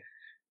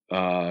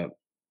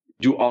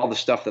all the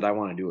stuff that I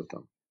want to do with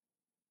them.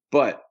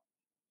 But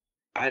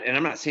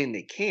I'm not saying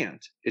they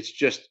can't. It's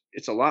just,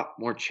 it's a lot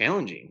more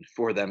challenging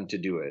for them to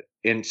do it.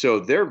 And so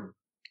they're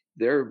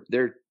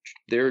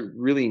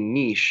really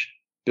niche,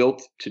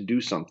 built to do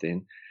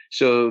something.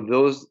 So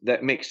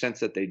that makes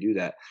sense that they do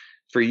that.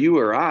 For you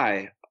or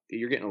I,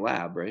 you're getting a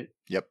lab, right?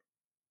 Yep.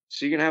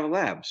 So you're going to have a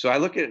lab. So I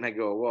look at it and I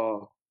go,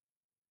 well,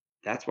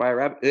 that's why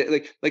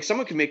like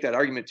someone could make that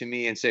argument to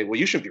me and say, well,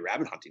 you shouldn't be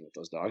rabbit hunting with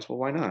those dogs. Well,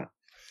 why not?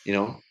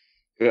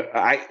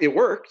 It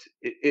worked.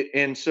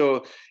 And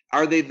so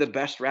are they the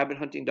best rabbit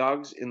hunting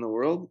dogs in the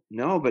world?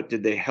 No, but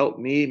did they help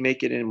me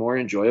make it a more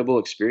enjoyable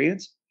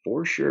experience?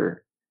 For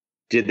sure.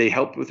 Did they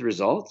help with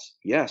results?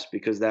 Yes,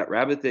 because that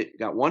rabbit that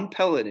got one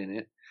pellet in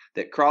it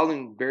that crawled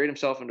and buried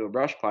himself into a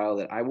brush pile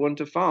that I wouldn't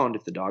have found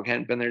if the dog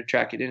hadn't been there to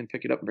track it in and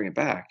pick it up and bring it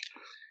back.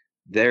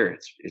 There,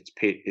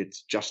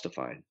 it's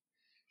justified.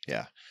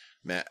 Yeah,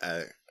 man,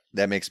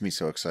 that makes me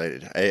so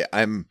excited.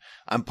 I'm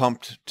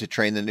pumped to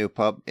train the new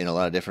pup in a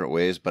lot of different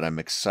ways, but I'm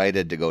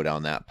excited to go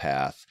down that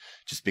path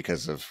just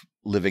because of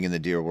living in the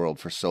deer world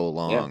for so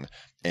long. Yeah.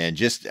 And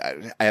just,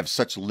 I have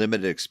such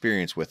limited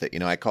experience with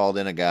it. I called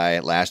in a guy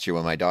last year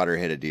when my daughter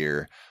hit a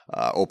deer,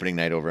 opening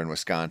night over in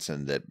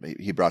Wisconsin, that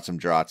he brought some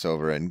draughts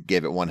over and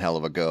gave it one hell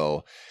of a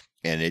go.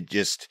 And it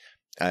just,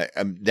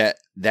 that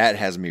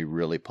has me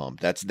really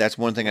pumped. That's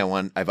one thing I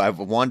want. I've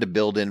wanted to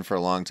build in for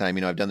a long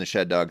time. I've done the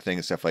shed dog thing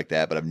and stuff like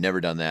that, but I've never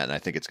done that. And I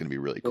think it's going to be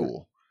really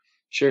cool.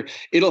 Sure.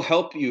 It'll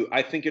help you.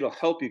 I think it'll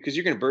help you because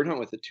you're going to bird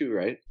hunt with it too,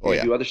 right? Oh,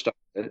 yeah. Do other stuff.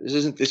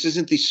 This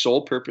isn't the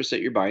sole purpose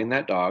that you're buying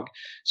that dog.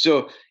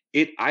 So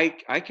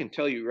I can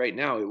tell you right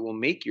now, it will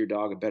make your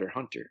dog a better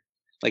hunter.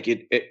 Like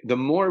the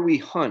more we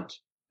hunt,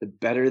 the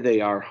better they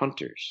are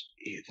hunters.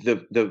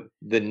 The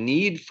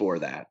need for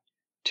that,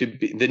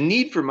 the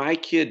need for my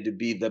kid to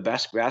be the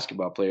best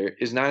basketball player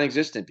is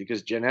non-existent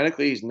because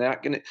genetically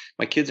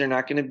my kids are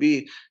not going to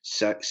be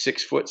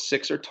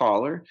 6'6" or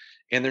taller,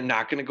 and they're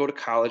not going to go to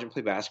college and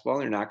play basketball.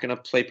 They're not going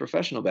to play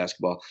professional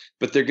basketball,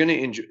 but they're going to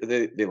enjoy,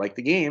 they like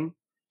the game,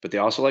 but they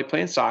also like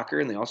playing soccer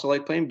and they also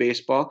like playing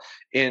baseball.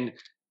 And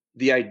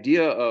the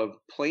idea of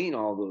playing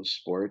all those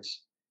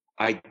sports,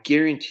 I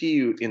guarantee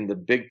you in the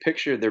big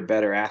picture, they're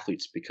better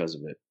athletes because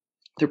of it.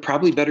 They're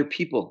probably better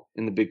people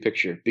in the big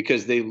picture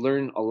because they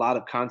learn a lot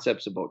of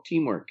concepts about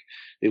teamwork.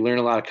 They learn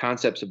a lot of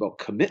concepts about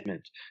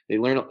commitment. They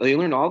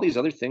learn all these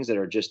other things that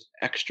are just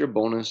extra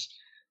bonus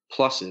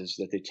pluses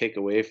that they take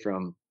away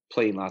from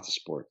playing lots of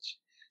sports.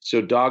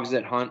 So dogs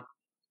that hunt,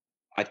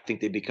 I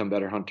think they become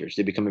better hunters.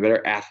 They become a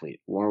better athlete,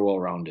 more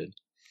well-rounded.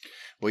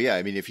 Well, yeah.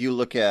 I mean, if you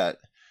look at,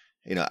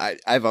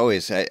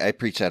 I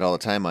preach that all the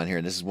time on here,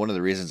 and this is one of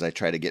the reasons I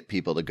try to get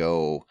people to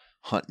go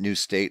hunt new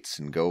states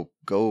and go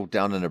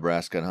down to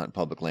Nebraska and hunt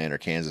public land or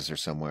Kansas or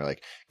somewhere.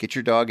 Like, get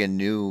your dog in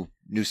new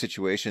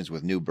situations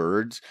with new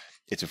birds.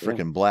 It's a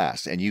freaking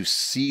blast. And you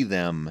see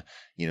them,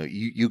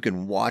 you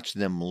can watch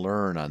them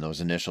learn on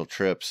those initial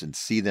trips and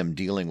see them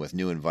dealing with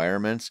new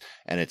environments.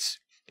 And it's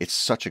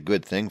such a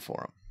good thing for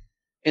them.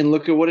 And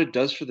look at what it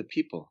does for the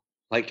people.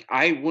 Like,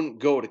 I wouldn't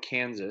go to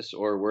Kansas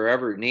or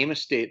wherever, name a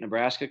state,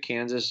 Nebraska,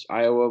 Kansas,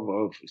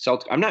 Iowa,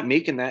 South. I'm not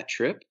making that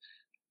trip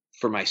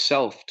for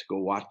myself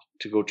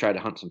to go try to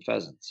hunt some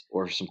pheasants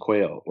or some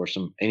quail or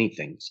some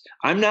anything.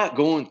 I'm not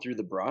going through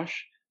the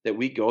brush that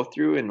we go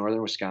through in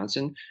northern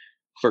Wisconsin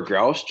for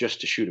grouse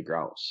just to shoot a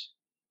grouse.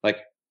 Like,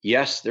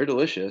 yes, they're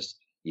delicious.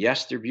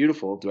 Yes, they're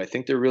beautiful. Do I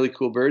think they're really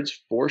cool birds?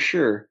 For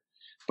sure.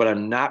 But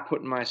I'm not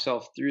putting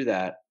myself through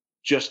that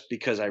just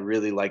because I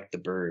really like the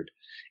bird.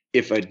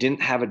 If I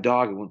didn't have a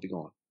dog, I wouldn't be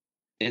going.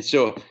 And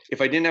so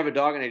if I didn't have a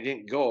dog and I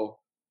didn't go,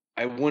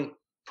 I wouldn't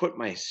put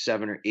my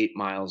 7 or 8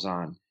 miles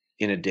on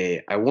in a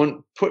day. I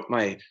wouldn't put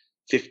my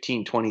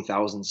 15,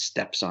 20,000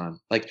 steps on.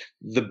 Like,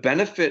 the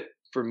benefit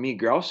for me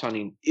grouse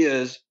hunting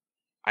is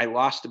I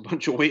lost a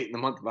bunch of weight in the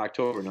month of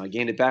October. Now I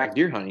gained it back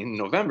deer hunting in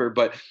November,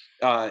 but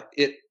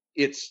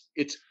it's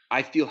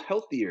I feel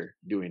healthier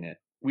doing it.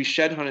 We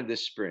shed hunted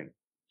this spring,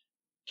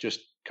 just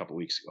a couple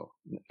weeks ago,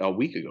 a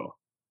week ago,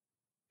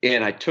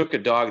 and I took a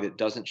dog that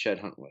doesn't shed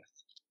hunt with.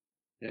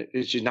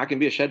 She's not going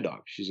to be a shed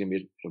dog. She's going to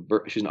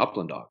be she's an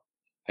upland dog.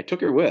 I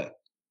took her with.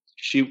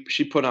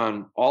 She put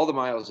on all the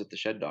miles that the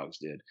shed dogs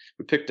did.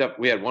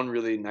 We had one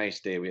really nice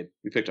day. We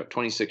picked up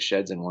 26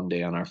 sheds in one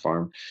day on our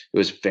farm. It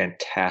was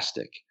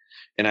fantastic.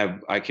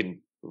 And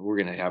we're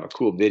going to have a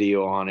cool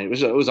video on it.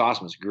 It was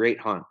awesome. It was a great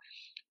hunt.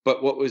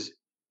 But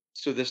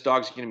so this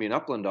dog's going to be an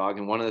upland dog.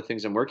 And one of the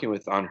things I'm working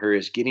with on her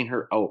is getting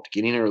her out,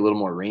 getting her a little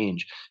more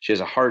range. She has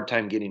a hard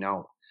time getting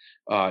out.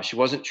 She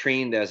wasn't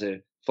trained as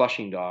a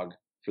flushing dog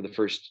for the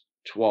first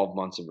 12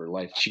 months of her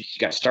life. She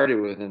got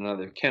started with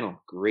another kennel.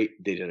 Great.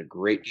 They did a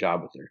great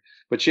job with her.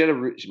 But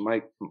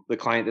the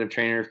client that I'm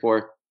training her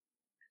for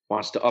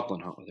wants to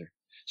upland hunt with her.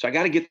 So I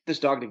got to get this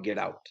dog to get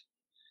out.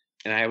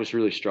 And I was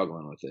really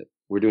struggling with it.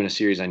 We're doing a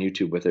series on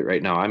YouTube with it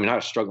right now. I mean, I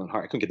was struggling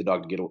hard. I couldn't get the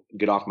dog to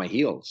get off my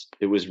heels.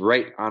 It was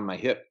right on my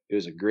hip. It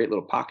was a great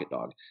little pocket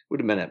dog. It would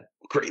have been a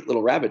great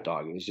little rabbit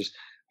dog. It was just,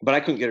 but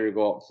I couldn't get her to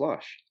go out and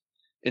flush.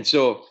 And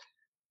so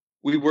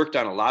we worked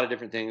on a lot of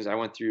different things.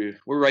 We're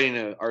writing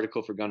an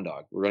article for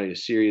Gundog. We're writing a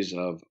series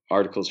of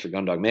articles for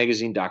Gundog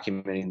magazine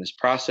documenting this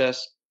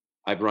process.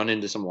 I've run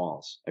into some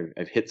walls.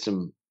 I've hit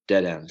some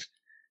dead ends.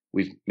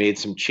 We've made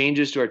some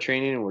changes to our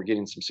training and we're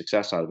getting some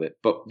success out of it.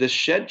 But this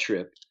shed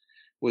trip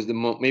was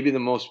one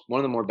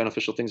of the more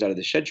beneficial things out of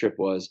the shed trip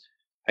was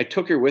I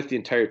took her with the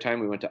entire time.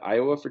 We went to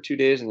Iowa for 2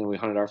 days and then we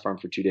hunted our farm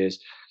for 2 days.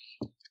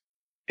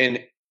 And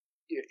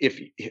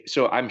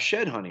so I'm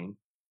shed hunting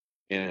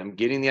and I'm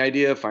getting the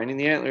idea of finding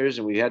the antlers,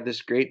 and we had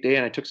this great day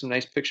and I took some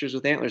nice pictures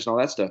with antlers and all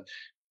that stuff.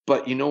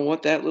 But you know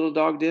what that little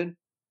dog did?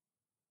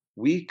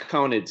 We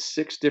counted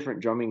 6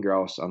 different drumming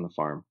grouse on the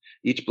farm.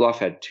 Each bluff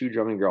had 2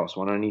 drumming grouse,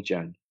 one on each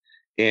end.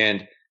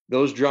 And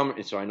those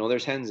so I know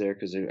there's hens there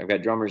because I've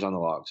got drummers on the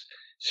logs.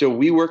 So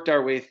we worked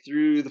our way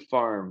through the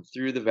farm,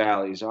 through the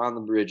valleys, on the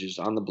bridges,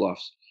 on the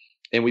bluffs,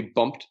 and we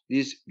bumped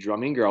these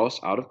drumming grouse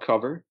out of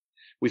cover.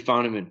 We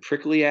found them in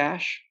prickly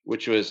ash,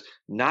 which was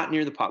not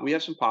near the pot. We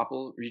have some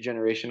popple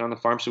regeneration on the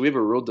farm, so we have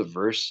a real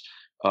diverse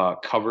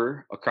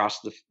cover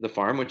across the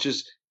farm, which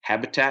is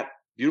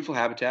beautiful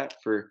habitat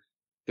for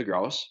the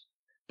grouse.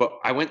 But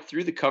I went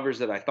through the covers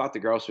that I thought the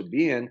grouse would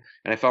be in,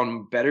 and I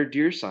found better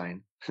deer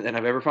sign than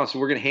I've ever found. So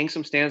we're going to hang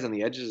some stands on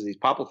the edges of these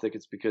popple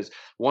thickets because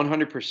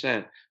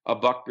 100% a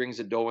buck brings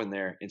a doe in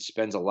there and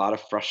spends a lot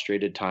of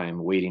frustrated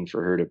time waiting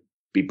for her to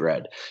be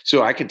bred.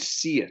 So I could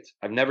see it.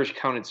 I've never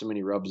counted so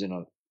many rubs in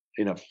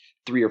a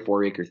 3 or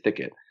 4 acre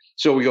thicket.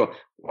 So we go,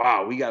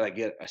 wow, we got to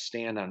get a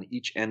stand on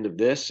each end of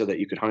this so that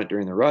you could hunt it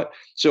during the rut.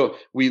 So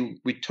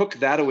we took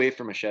that away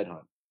from a shed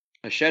hunt.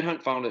 A shed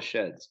hunt found us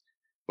sheds,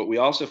 but we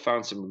also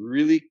found some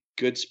really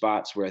good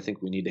spots where I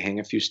think we need to hang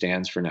a few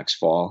stands for next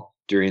fall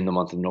during the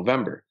month of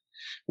November.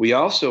 I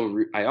also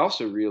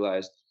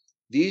realized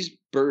these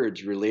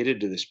birds related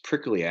to this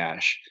prickly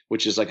ash,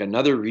 which is like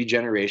another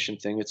regeneration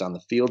thing. It's on the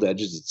field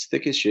edges. It's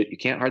thick as shit. You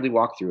can't hardly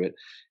walk through it.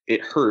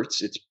 It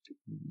hurts. It's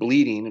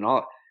bleeding and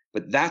all.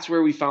 But that's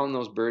where we found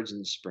those birds in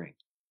the spring.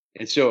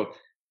 And so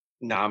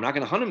now I'm not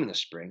going to hunt them in the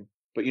spring.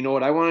 But you know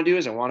what I want to do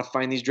is I want to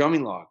find these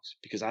drumming logs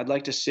because I'd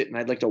like to sit and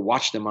I'd like to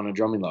watch them on a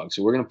drumming log.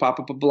 So we're going to pop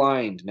up a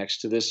blind next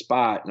to this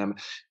spot. And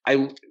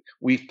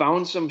we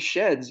found some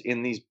sheds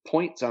in these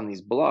points on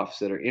these bluffs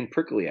that are in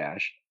prickly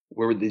ash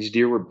where these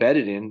deer were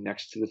bedded in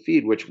next to the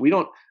feed, which we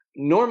don't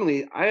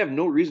normally. I have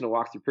no reason to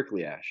walk through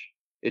prickly ash.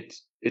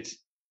 It's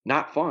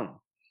not fun,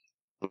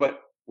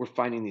 but we're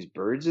finding these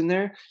birds in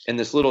there. And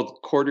this little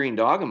quartering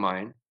dog of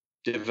mine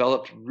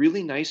developed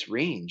really nice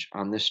range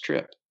on this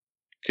trip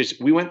because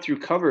we went through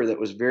cover that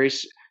was very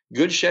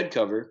good shed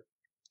cover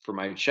for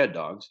my shed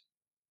dogs.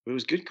 But it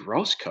was good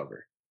grouse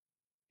cover.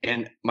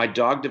 And my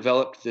dog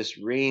developed this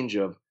range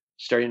of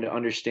starting to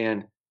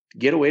understand,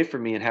 get away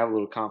from me and have a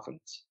little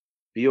confidence.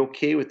 Be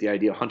okay with the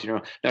idea of hunting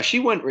around. Now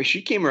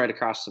she came right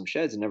across some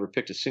sheds and never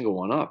picked a single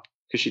one up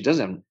because she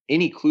doesn't have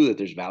any clue that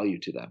there's value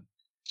to them.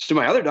 So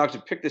my other dogs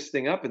would pick this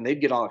thing up and they'd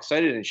get all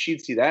excited and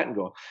she'd see that and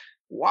go,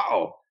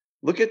 wow,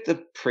 look at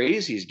the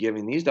praise he's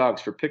giving these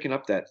dogs for picking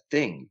up that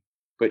thing.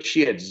 But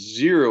she had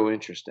zero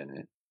interest in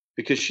it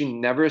because she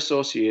never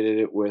associated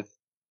it with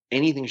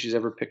anything she's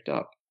ever picked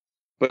up.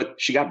 But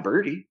she got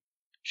birdie.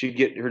 She'd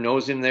get her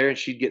nose in there and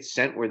she'd get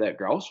sent where that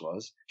grouse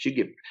was.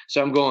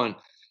 So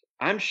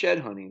I'm shed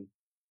hunting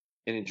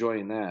and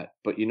enjoying that.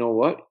 But you know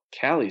what?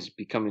 Callie's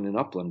becoming an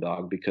upland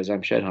dog because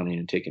I'm shed hunting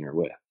and taking her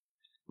with.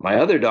 My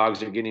other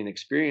dogs are getting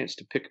experience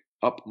to pick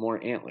up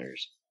more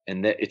antlers,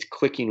 and that it's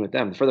clicking with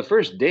them. For the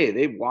first day,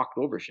 they walked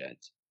over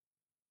sheds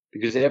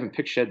because they haven't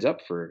picked sheds up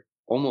for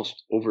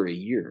almost over a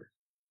year.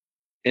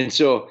 And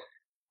so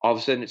all of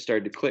a sudden it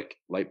started to click.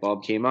 Light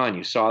bulb came on.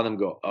 You saw them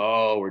go,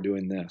 oh, we're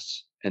doing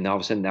this. And all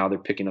of a sudden now they're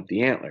picking up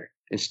the antler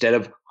instead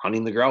of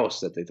hunting the grouse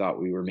that they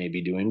thought we were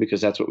maybe doing,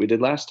 because that's what we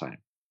did last time.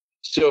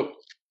 So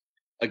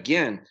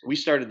again, we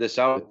started this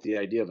out with the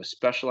idea of a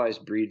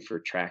specialized breed for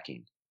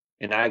tracking.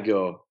 And I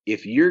go,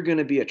 if you're going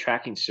to be a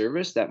tracking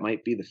service, that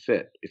might be the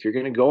fit. If you're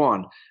going to go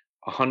on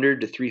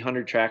 100 to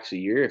 300 tracks a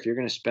year, if you're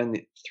going to spend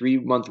the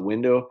 3-month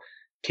window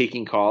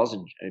taking calls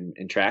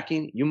and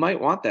tracking, you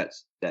might want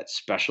that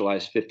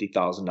specialized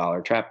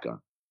 $50,000 trap gun.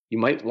 You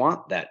might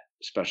want that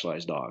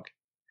specialized dog.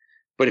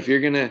 But if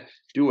you're going to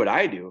do what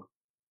I do,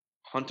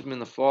 hunt them in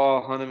the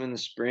fall, hunt them in the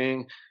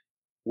spring,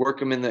 work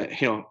them in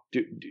the,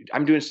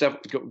 I'm doing stuff,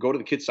 go to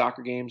the kids'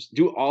 soccer games,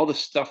 do all the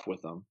stuff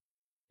with them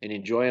and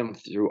enjoy them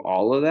through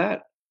all of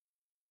that.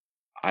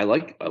 I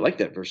like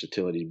that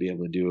versatility to be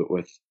able to do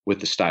it with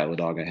the style of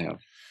dog I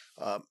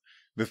have.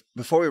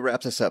 Before we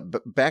wrap this up,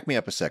 back me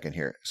up a second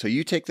here. So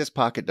you take this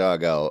pocket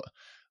dog out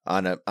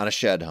on a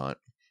shed hunt,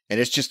 and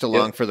it's just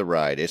along for the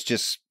ride.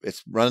 It's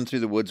running through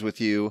the woods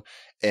with you,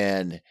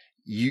 and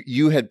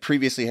you had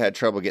previously had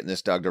trouble getting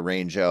this dog to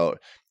range out,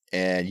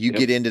 and you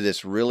get into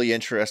this really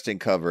interesting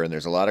cover, and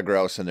there's a lot of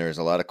grouse, and there's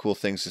a lot of cool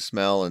things to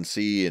smell and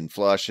see and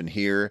flush and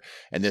hear,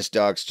 and this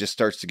dog just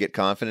starts to get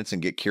confidence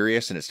and get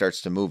curious, and it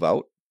starts to move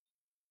out.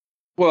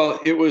 Well,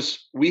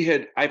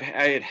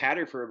 I had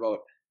her for about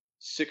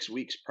 6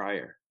 weeks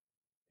prior.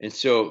 And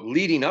so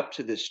leading up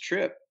to this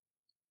trip,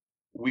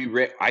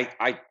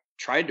 I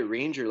tried to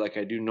range her like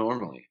I do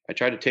normally. I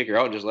tried to take her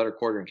out and just let her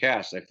quarter and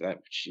cast. I thought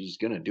she's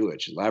going to do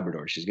it. She's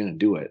Labrador. She's going to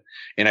do it.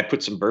 And I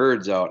put some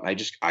birds out,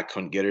 and I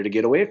couldn't get her to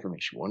get away from me.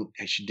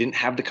 She didn't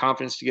have the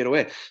confidence to get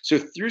away. So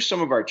through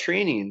some of our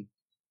training,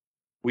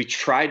 we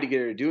tried to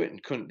get her to do it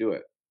and couldn't do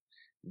it.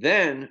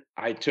 Then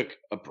I took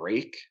a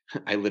break.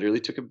 I literally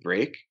took a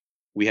break.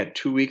 We had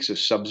 2 weeks of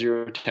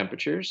sub-zero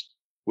temperatures,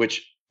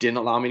 which didn't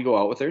allow me to go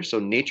out with her. So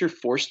nature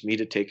forced me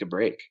to take a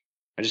break.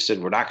 I just said,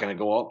 we're not going to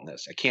go out in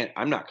this.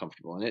 I'm not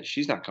comfortable in it.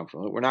 She's not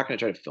comfortable in it. We're not going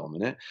to try to film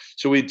in it.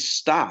 So we'd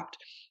stopped.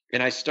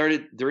 And I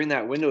started during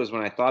that window is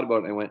when I thought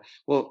about it. I went,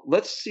 well,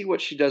 let's see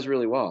what she does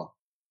really well.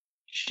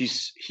 She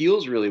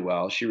heals really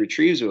well. She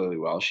retrieves really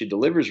well. She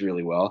delivers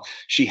really well.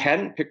 She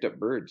hadn't picked up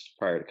birds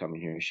prior to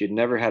coming here. She had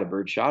never had a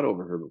bird shot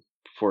over her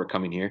before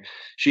coming here.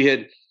 She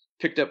had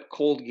picked up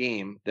cold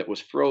game that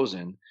was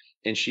frozen,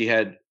 and she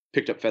had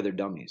picked up feathered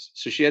dummies.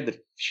 So she had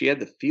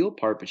the feel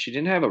part, but she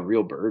didn't have a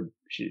real bird.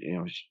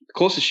 The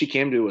closest she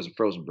came to was a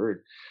frozen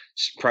bird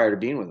prior to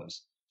being with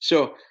us.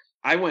 So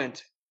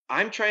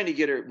I'm trying to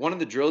get her. One of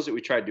the drills that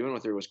we tried doing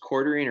with her was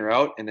quartering her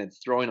out and then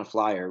throwing a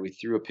flyer. We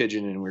threw a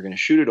pigeon and we were going to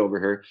shoot it over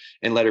her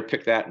and let her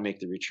pick that and make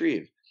the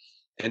retrieve.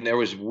 And there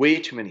was way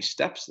too many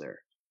steps there.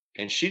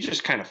 And she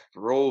just kind of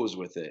froze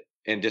with it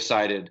and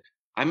decided,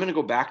 I'm going to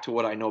go back to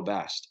what I know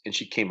best. And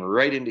she came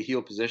right into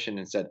heel position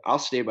and said, I'll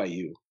stay by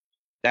you.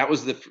 That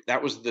was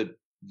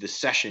the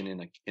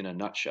session in a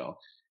nutshell.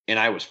 And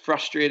I was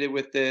frustrated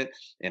with it,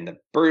 and the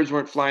birds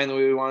weren't flying the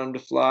way we wanted them to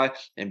fly.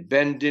 And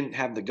Ben didn't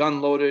have the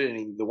gun loaded,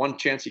 and the one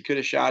chance he could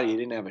have shot, he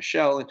didn't have a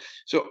shell. And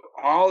so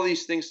all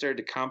these things started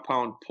to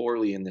compound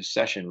poorly in this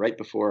session right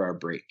before our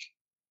break.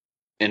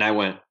 And I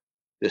went,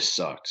 this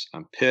sucks.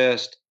 I'm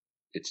pissed.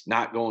 It's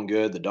not going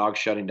good. The dog's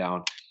shutting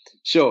down.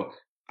 So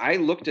I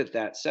looked at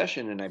that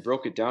session and I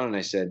broke it down and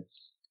I said,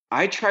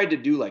 I tried to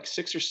do like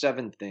 6 or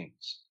 7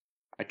 things.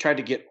 I tried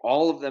to get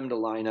all of them to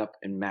line up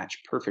and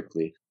match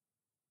perfectly.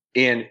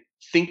 And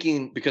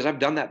thinking, because I've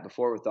done that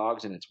before with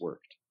dogs and it's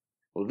worked.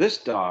 Well, this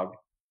dog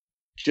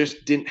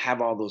just didn't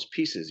have all those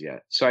pieces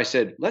yet. So I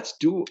said,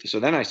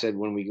 then I said,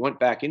 when we went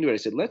back into it, I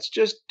said, let's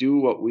just do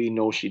what we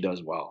know she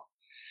does well.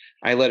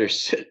 I let her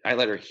sit. I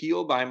let her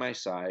heel by my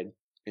side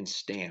and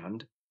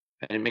stand.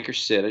 I didn't make her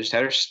sit. I just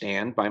had her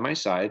stand by my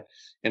side.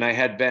 And I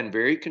had Ben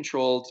very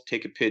controlled,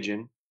 take a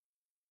pigeon,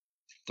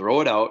 throw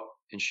it out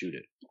and shoot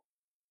it.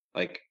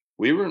 Like,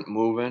 we weren't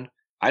moving.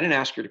 I didn't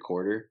ask her to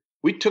quarter.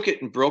 We took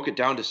it and broke it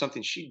down to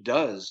something she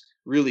does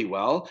really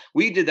well.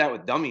 We did that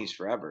with dummies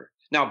forever.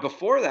 Now,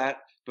 before that,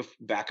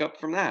 back up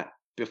from that,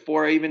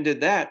 before I even did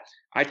that,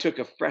 I took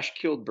a fresh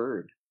killed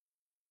bird.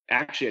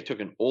 Actually, I took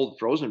an old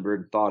frozen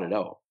bird and thawed it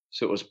out.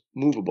 So it was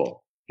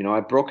movable.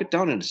 I broke it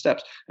down into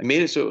steps. I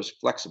made it so it was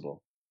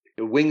flexible.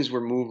 The wings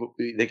were movable.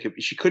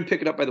 She could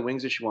pick it up by the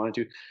wings if she wanted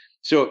to.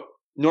 So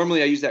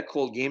normally I use that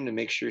cold game to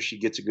make sure she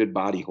gets a good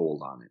body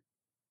hold on it.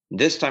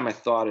 This time I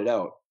thawed it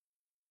out.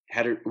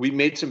 We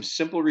made some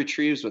simple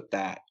retrieves with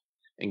that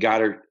and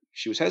got her.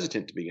 She was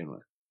hesitant to begin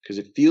with because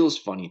it feels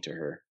funny to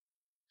her.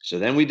 So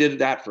then we did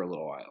that for a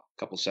little while, a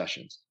couple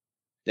sessions.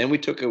 Then we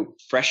took a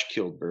fresh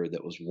killed bird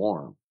that was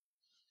warm.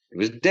 It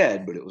was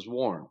dead, but it was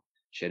warm.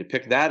 She had to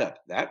pick that up.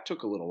 That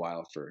took a little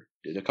while for her.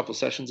 Did a couple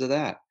sessions of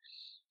that.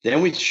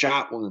 Then we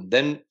shot one.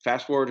 Then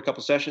fast forward a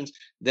couple sessions.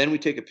 Then we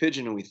take a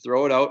pigeon and we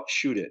throw it out,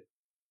 shoot it.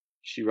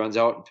 She runs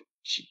out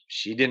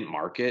she didn't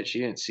mark it. She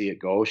didn't see it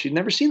go. She'd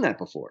never seen that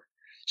before.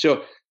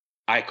 So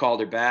I called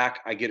her back.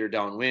 I get her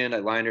downwind. I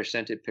lined her,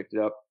 sent it, picked it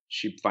up.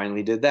 She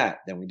finally did that.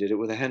 Then we did it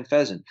with a hen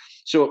pheasant.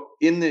 So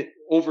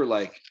over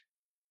like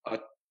a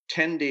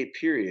 10-day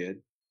period,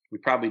 we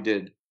probably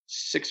did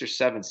 6 or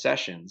 7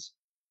 sessions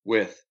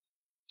with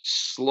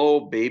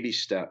slow baby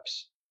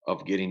steps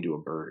of getting to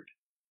a bird.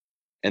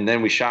 And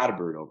then we shot a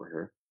bird over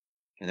her.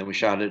 And then we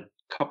shot a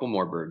couple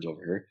more birds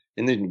over her.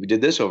 And then we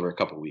did this over a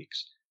couple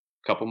weeks.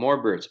 A couple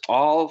more birds,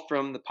 all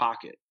from the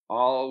pocket,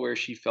 all where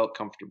she felt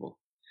comfortable,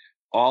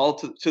 all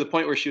to the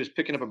point where she was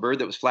picking up a bird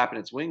that was flapping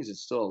its wings and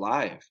still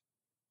alive.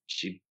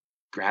 She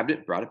grabbed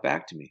it, brought it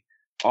back to me.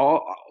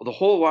 The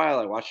whole while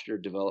I watched her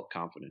develop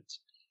confidence.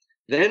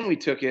 Then we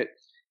took it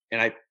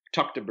and I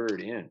tucked a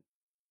bird in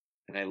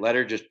and I let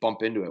her just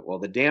bump into it. Well,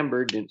 the damn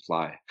bird didn't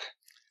fly.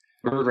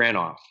 Bird ran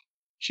off.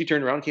 She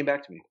turned around and came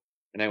back to me.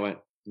 And I went,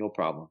 no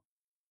problem.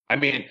 I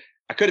mean,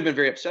 I could have been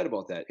very upset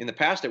about that. In the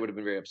past, I would have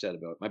been very upset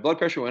about it. My blood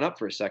pressure went up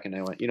for a second.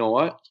 I went, you know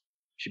what?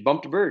 She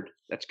bumped a bird.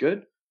 That's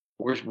good.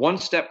 We're one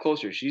step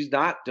closer.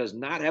 Does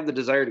not have the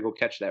desire to go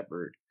catch that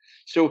bird.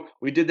 So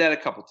we did that a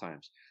couple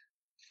times.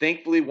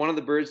 Thankfully, one of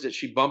the birds that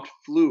she bumped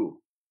flew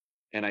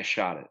and I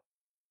shot it.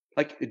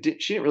 Like she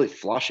didn't really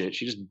flush it.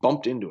 She just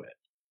bumped into it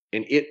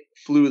and it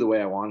flew the way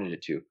I wanted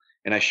it to.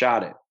 And I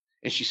shot it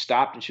and she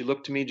stopped and she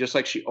looked to me just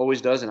like she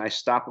always does. And I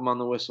stop them on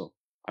the whistle.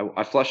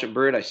 I flush a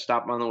bird. I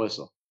stop them on the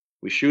whistle.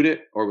 We shoot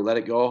it or we let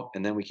it go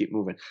and then we keep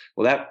moving.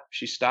 Well,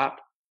 she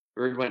stopped,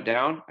 bird went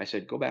down. I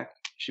said, go back.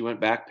 She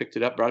went back, picked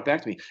it up, brought it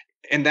back to me.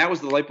 And that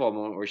was the light bulb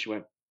moment where she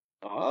went,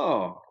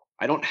 oh,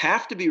 I don't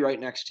have to be right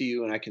next to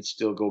you and I can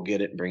still go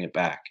get it and bring it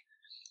back.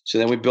 So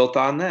then we built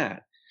on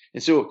that.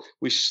 And so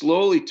we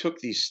slowly took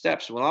these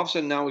steps. When all of a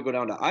sudden now we go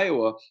down to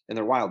Iowa and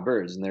they're wild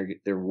birds and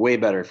they're way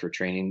better for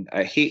training.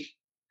 I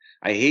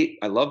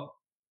love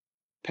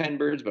pen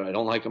birds, but I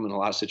don't like them in a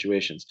lot of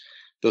situations.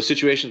 Those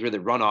situations where they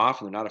run off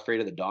and they're not afraid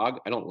of the dog,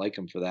 I don't like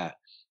them for that.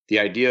 The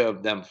idea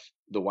of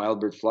the wild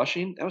bird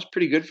flushing, that was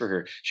pretty good for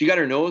her. She got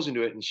her nose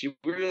into it and she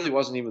really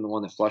wasn't even the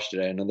one that flushed it.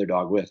 I had another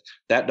dog with.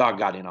 That dog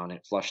got in on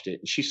it, flushed it,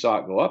 and she saw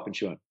it go up and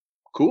she went,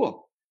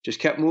 cool, just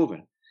kept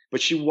moving.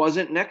 But she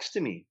wasn't next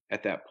to me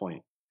at that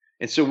point.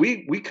 And so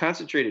we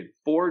concentrated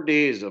 4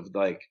 days of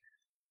like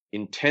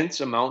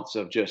intense amounts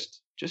of just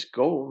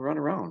go run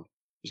around.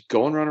 Just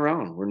go and run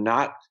around.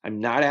 I'm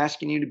not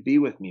asking you to be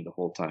with me the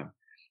whole time.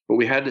 But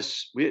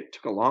it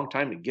took a long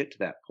time to get to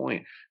that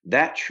point.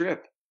 That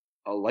trip,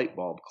 a light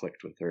bulb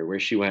clicked with her where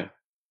she went,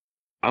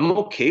 I'm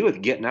okay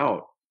with getting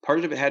out.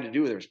 Part of it had to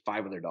do with there was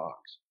 5 other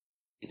dogs.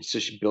 And so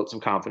she built some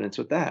confidence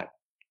with that.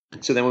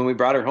 And so then when we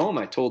brought her home,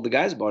 I told the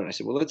guys about it. I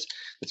said, well, let's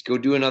go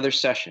do another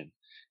session.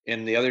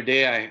 And the other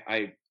day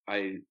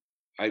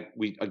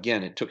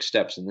again, it took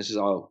steps, and this is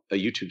all a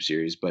YouTube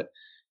series, but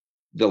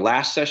the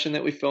last session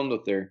that we filmed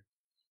with her,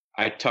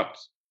 I tucked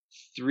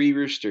 3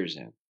 roosters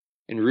in.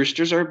 And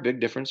roosters are a big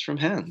difference from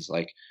hens.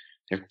 Like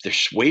they're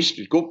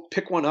go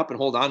pick one up and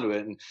hold on to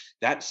it, and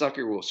that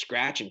sucker will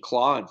scratch and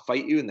claw and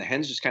fight you. And the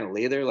hens just kind of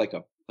lay there like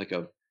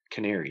a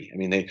canary. I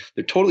mean,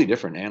 they're totally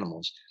different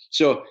animals.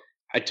 So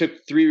I took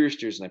 3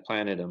 roosters and I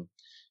planted them,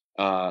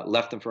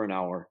 left them for an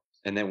hour,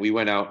 and then we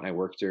went out and I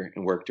worked her.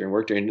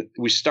 And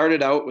we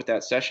started out with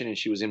that session, and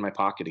she was in my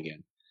pocket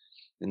again.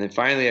 And then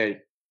finally,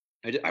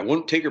 I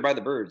wouldn't take her by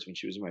the birds when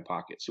she was in my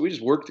pocket. So we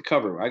just worked the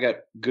cover. I got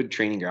good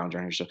training grounds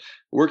on her. So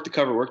worked the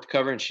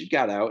cover, and she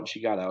got out.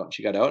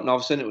 And all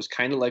of a sudden it was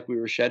kind of like we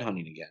were shed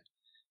hunting again.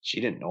 She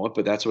didn't know it,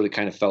 but that's what it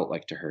kind of felt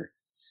like to her.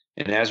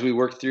 And as we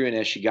worked through and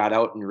as she got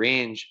out and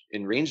ranged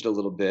a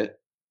little bit,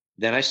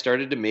 then I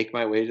started to make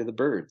my way to the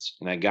birds.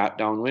 And I got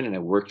downwind and I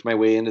worked my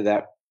way into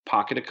that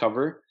pocket of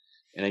cover.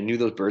 And I knew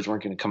those birds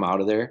weren't going to come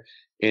out of there.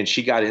 And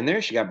she got in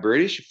there. She got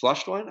birdies. She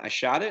flushed one. I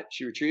shot it.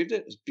 She retrieved it.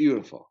 It was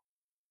beautiful.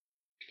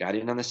 Got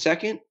in on the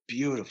second,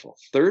 beautiful.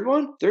 Third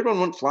one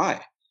wouldn't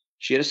fly.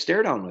 She had a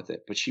stare down with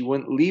it, but she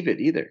wouldn't leave it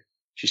either.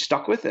 She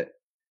stuck with it.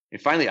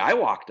 And finally I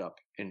walked up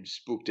and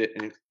spooked it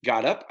and it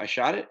got up. I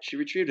shot it. She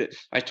retrieved it.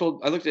 I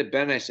looked at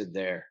Ben and I said,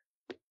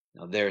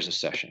 now there's a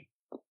session.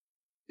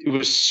 It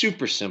was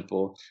super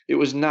simple. It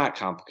was not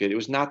complicated. It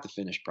was not the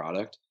finished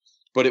product,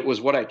 but it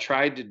was what I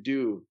tried to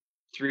do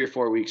 3 or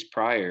 4 weeks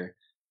prior.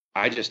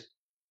 I just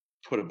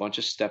put a bunch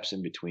of steps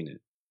in between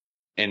it.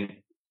 And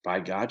by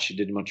God, she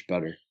did much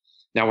better.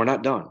 Now we're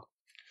not done.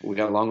 We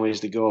got a long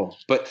ways to go.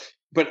 But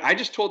I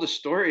just told a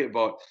story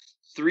about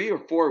 3 or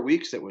 4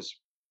 weeks that was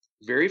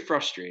very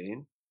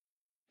frustrating,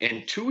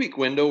 and 2-week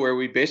window where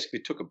we basically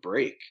took a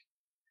break.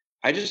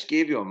 I just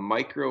gave you a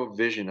micro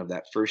vision of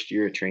that first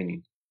year of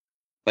training.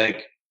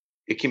 Like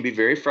it can be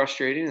very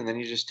frustrating, and then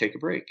you just take a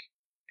break.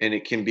 And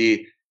it can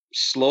be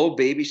slow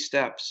baby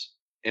steps,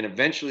 and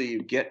eventually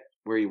you get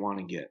where you want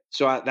to get.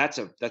 So that's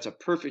a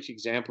perfect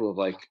example of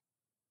like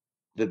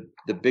the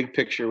big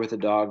picture with a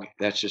dog.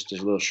 That's just a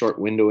little short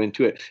window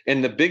into it.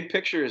 And the big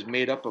picture is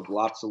made up of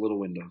lots of little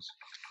windows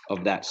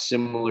of that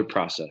similar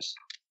process.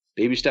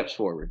 Baby steps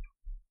forward.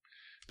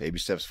 Baby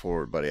steps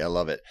forward, buddy. I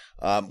love it.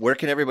 Where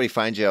can everybody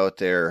find you out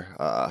there?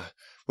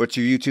 What's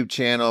your YouTube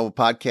channel,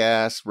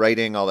 podcast,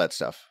 writing, all that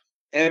stuff?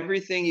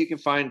 everything you can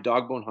find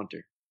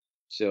DogBoneHunter.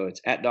 So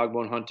it's at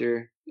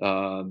DogBoneHunter.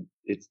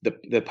 It's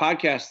the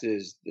podcast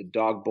is the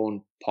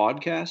DogBone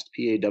Podcast,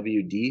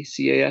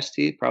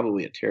 PAWDCAST.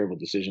 Probably a terrible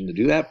decision to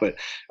do that, but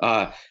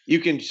you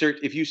can search,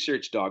 if you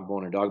search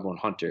DogBone or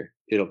DogBoneHunter,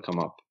 it'll come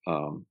up.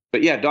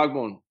 But yeah,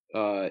 DogBone.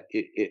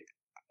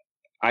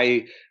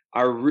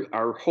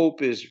 Our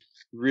hope is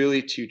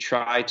really to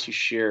try to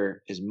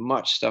share as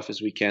much stuff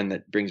as we can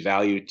that brings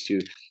value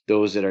to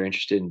those that are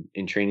interested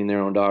in training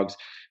their own dogs.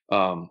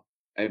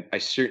 I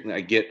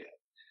certainly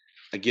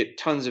get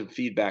tons of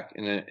feedback,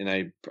 and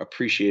I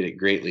appreciate it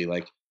greatly.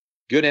 Like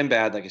good and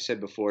bad, like I said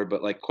before,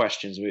 but like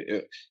questions.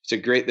 It's a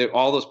great,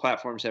 all those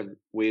platforms have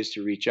ways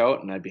to reach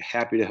out, and I'd be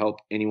happy to help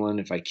anyone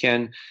if I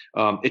can.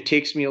 It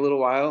takes me a little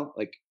while,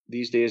 like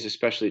these days,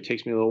 especially, it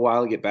takes me a little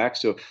while to get back.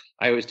 So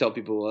I always tell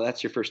people, well,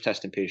 that's your first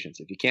test in patience.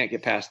 If you can't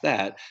get past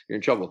that, you're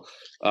in trouble.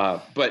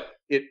 But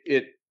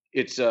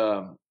it's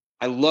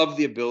I love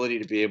the ability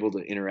to be able to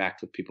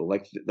interact with people,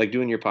 like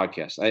doing your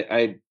podcast.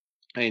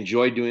 I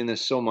enjoy doing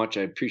this so much.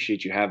 I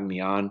appreciate you having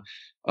me on.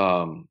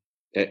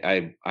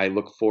 I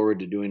look forward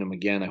to doing them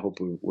again. I hope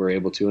we're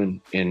able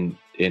to, and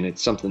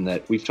it's something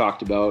that we've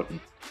talked about, and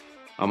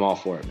I'm all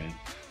for it, man.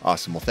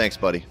 Awesome. Well, thanks,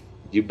 buddy.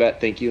 You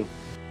bet. Thank you.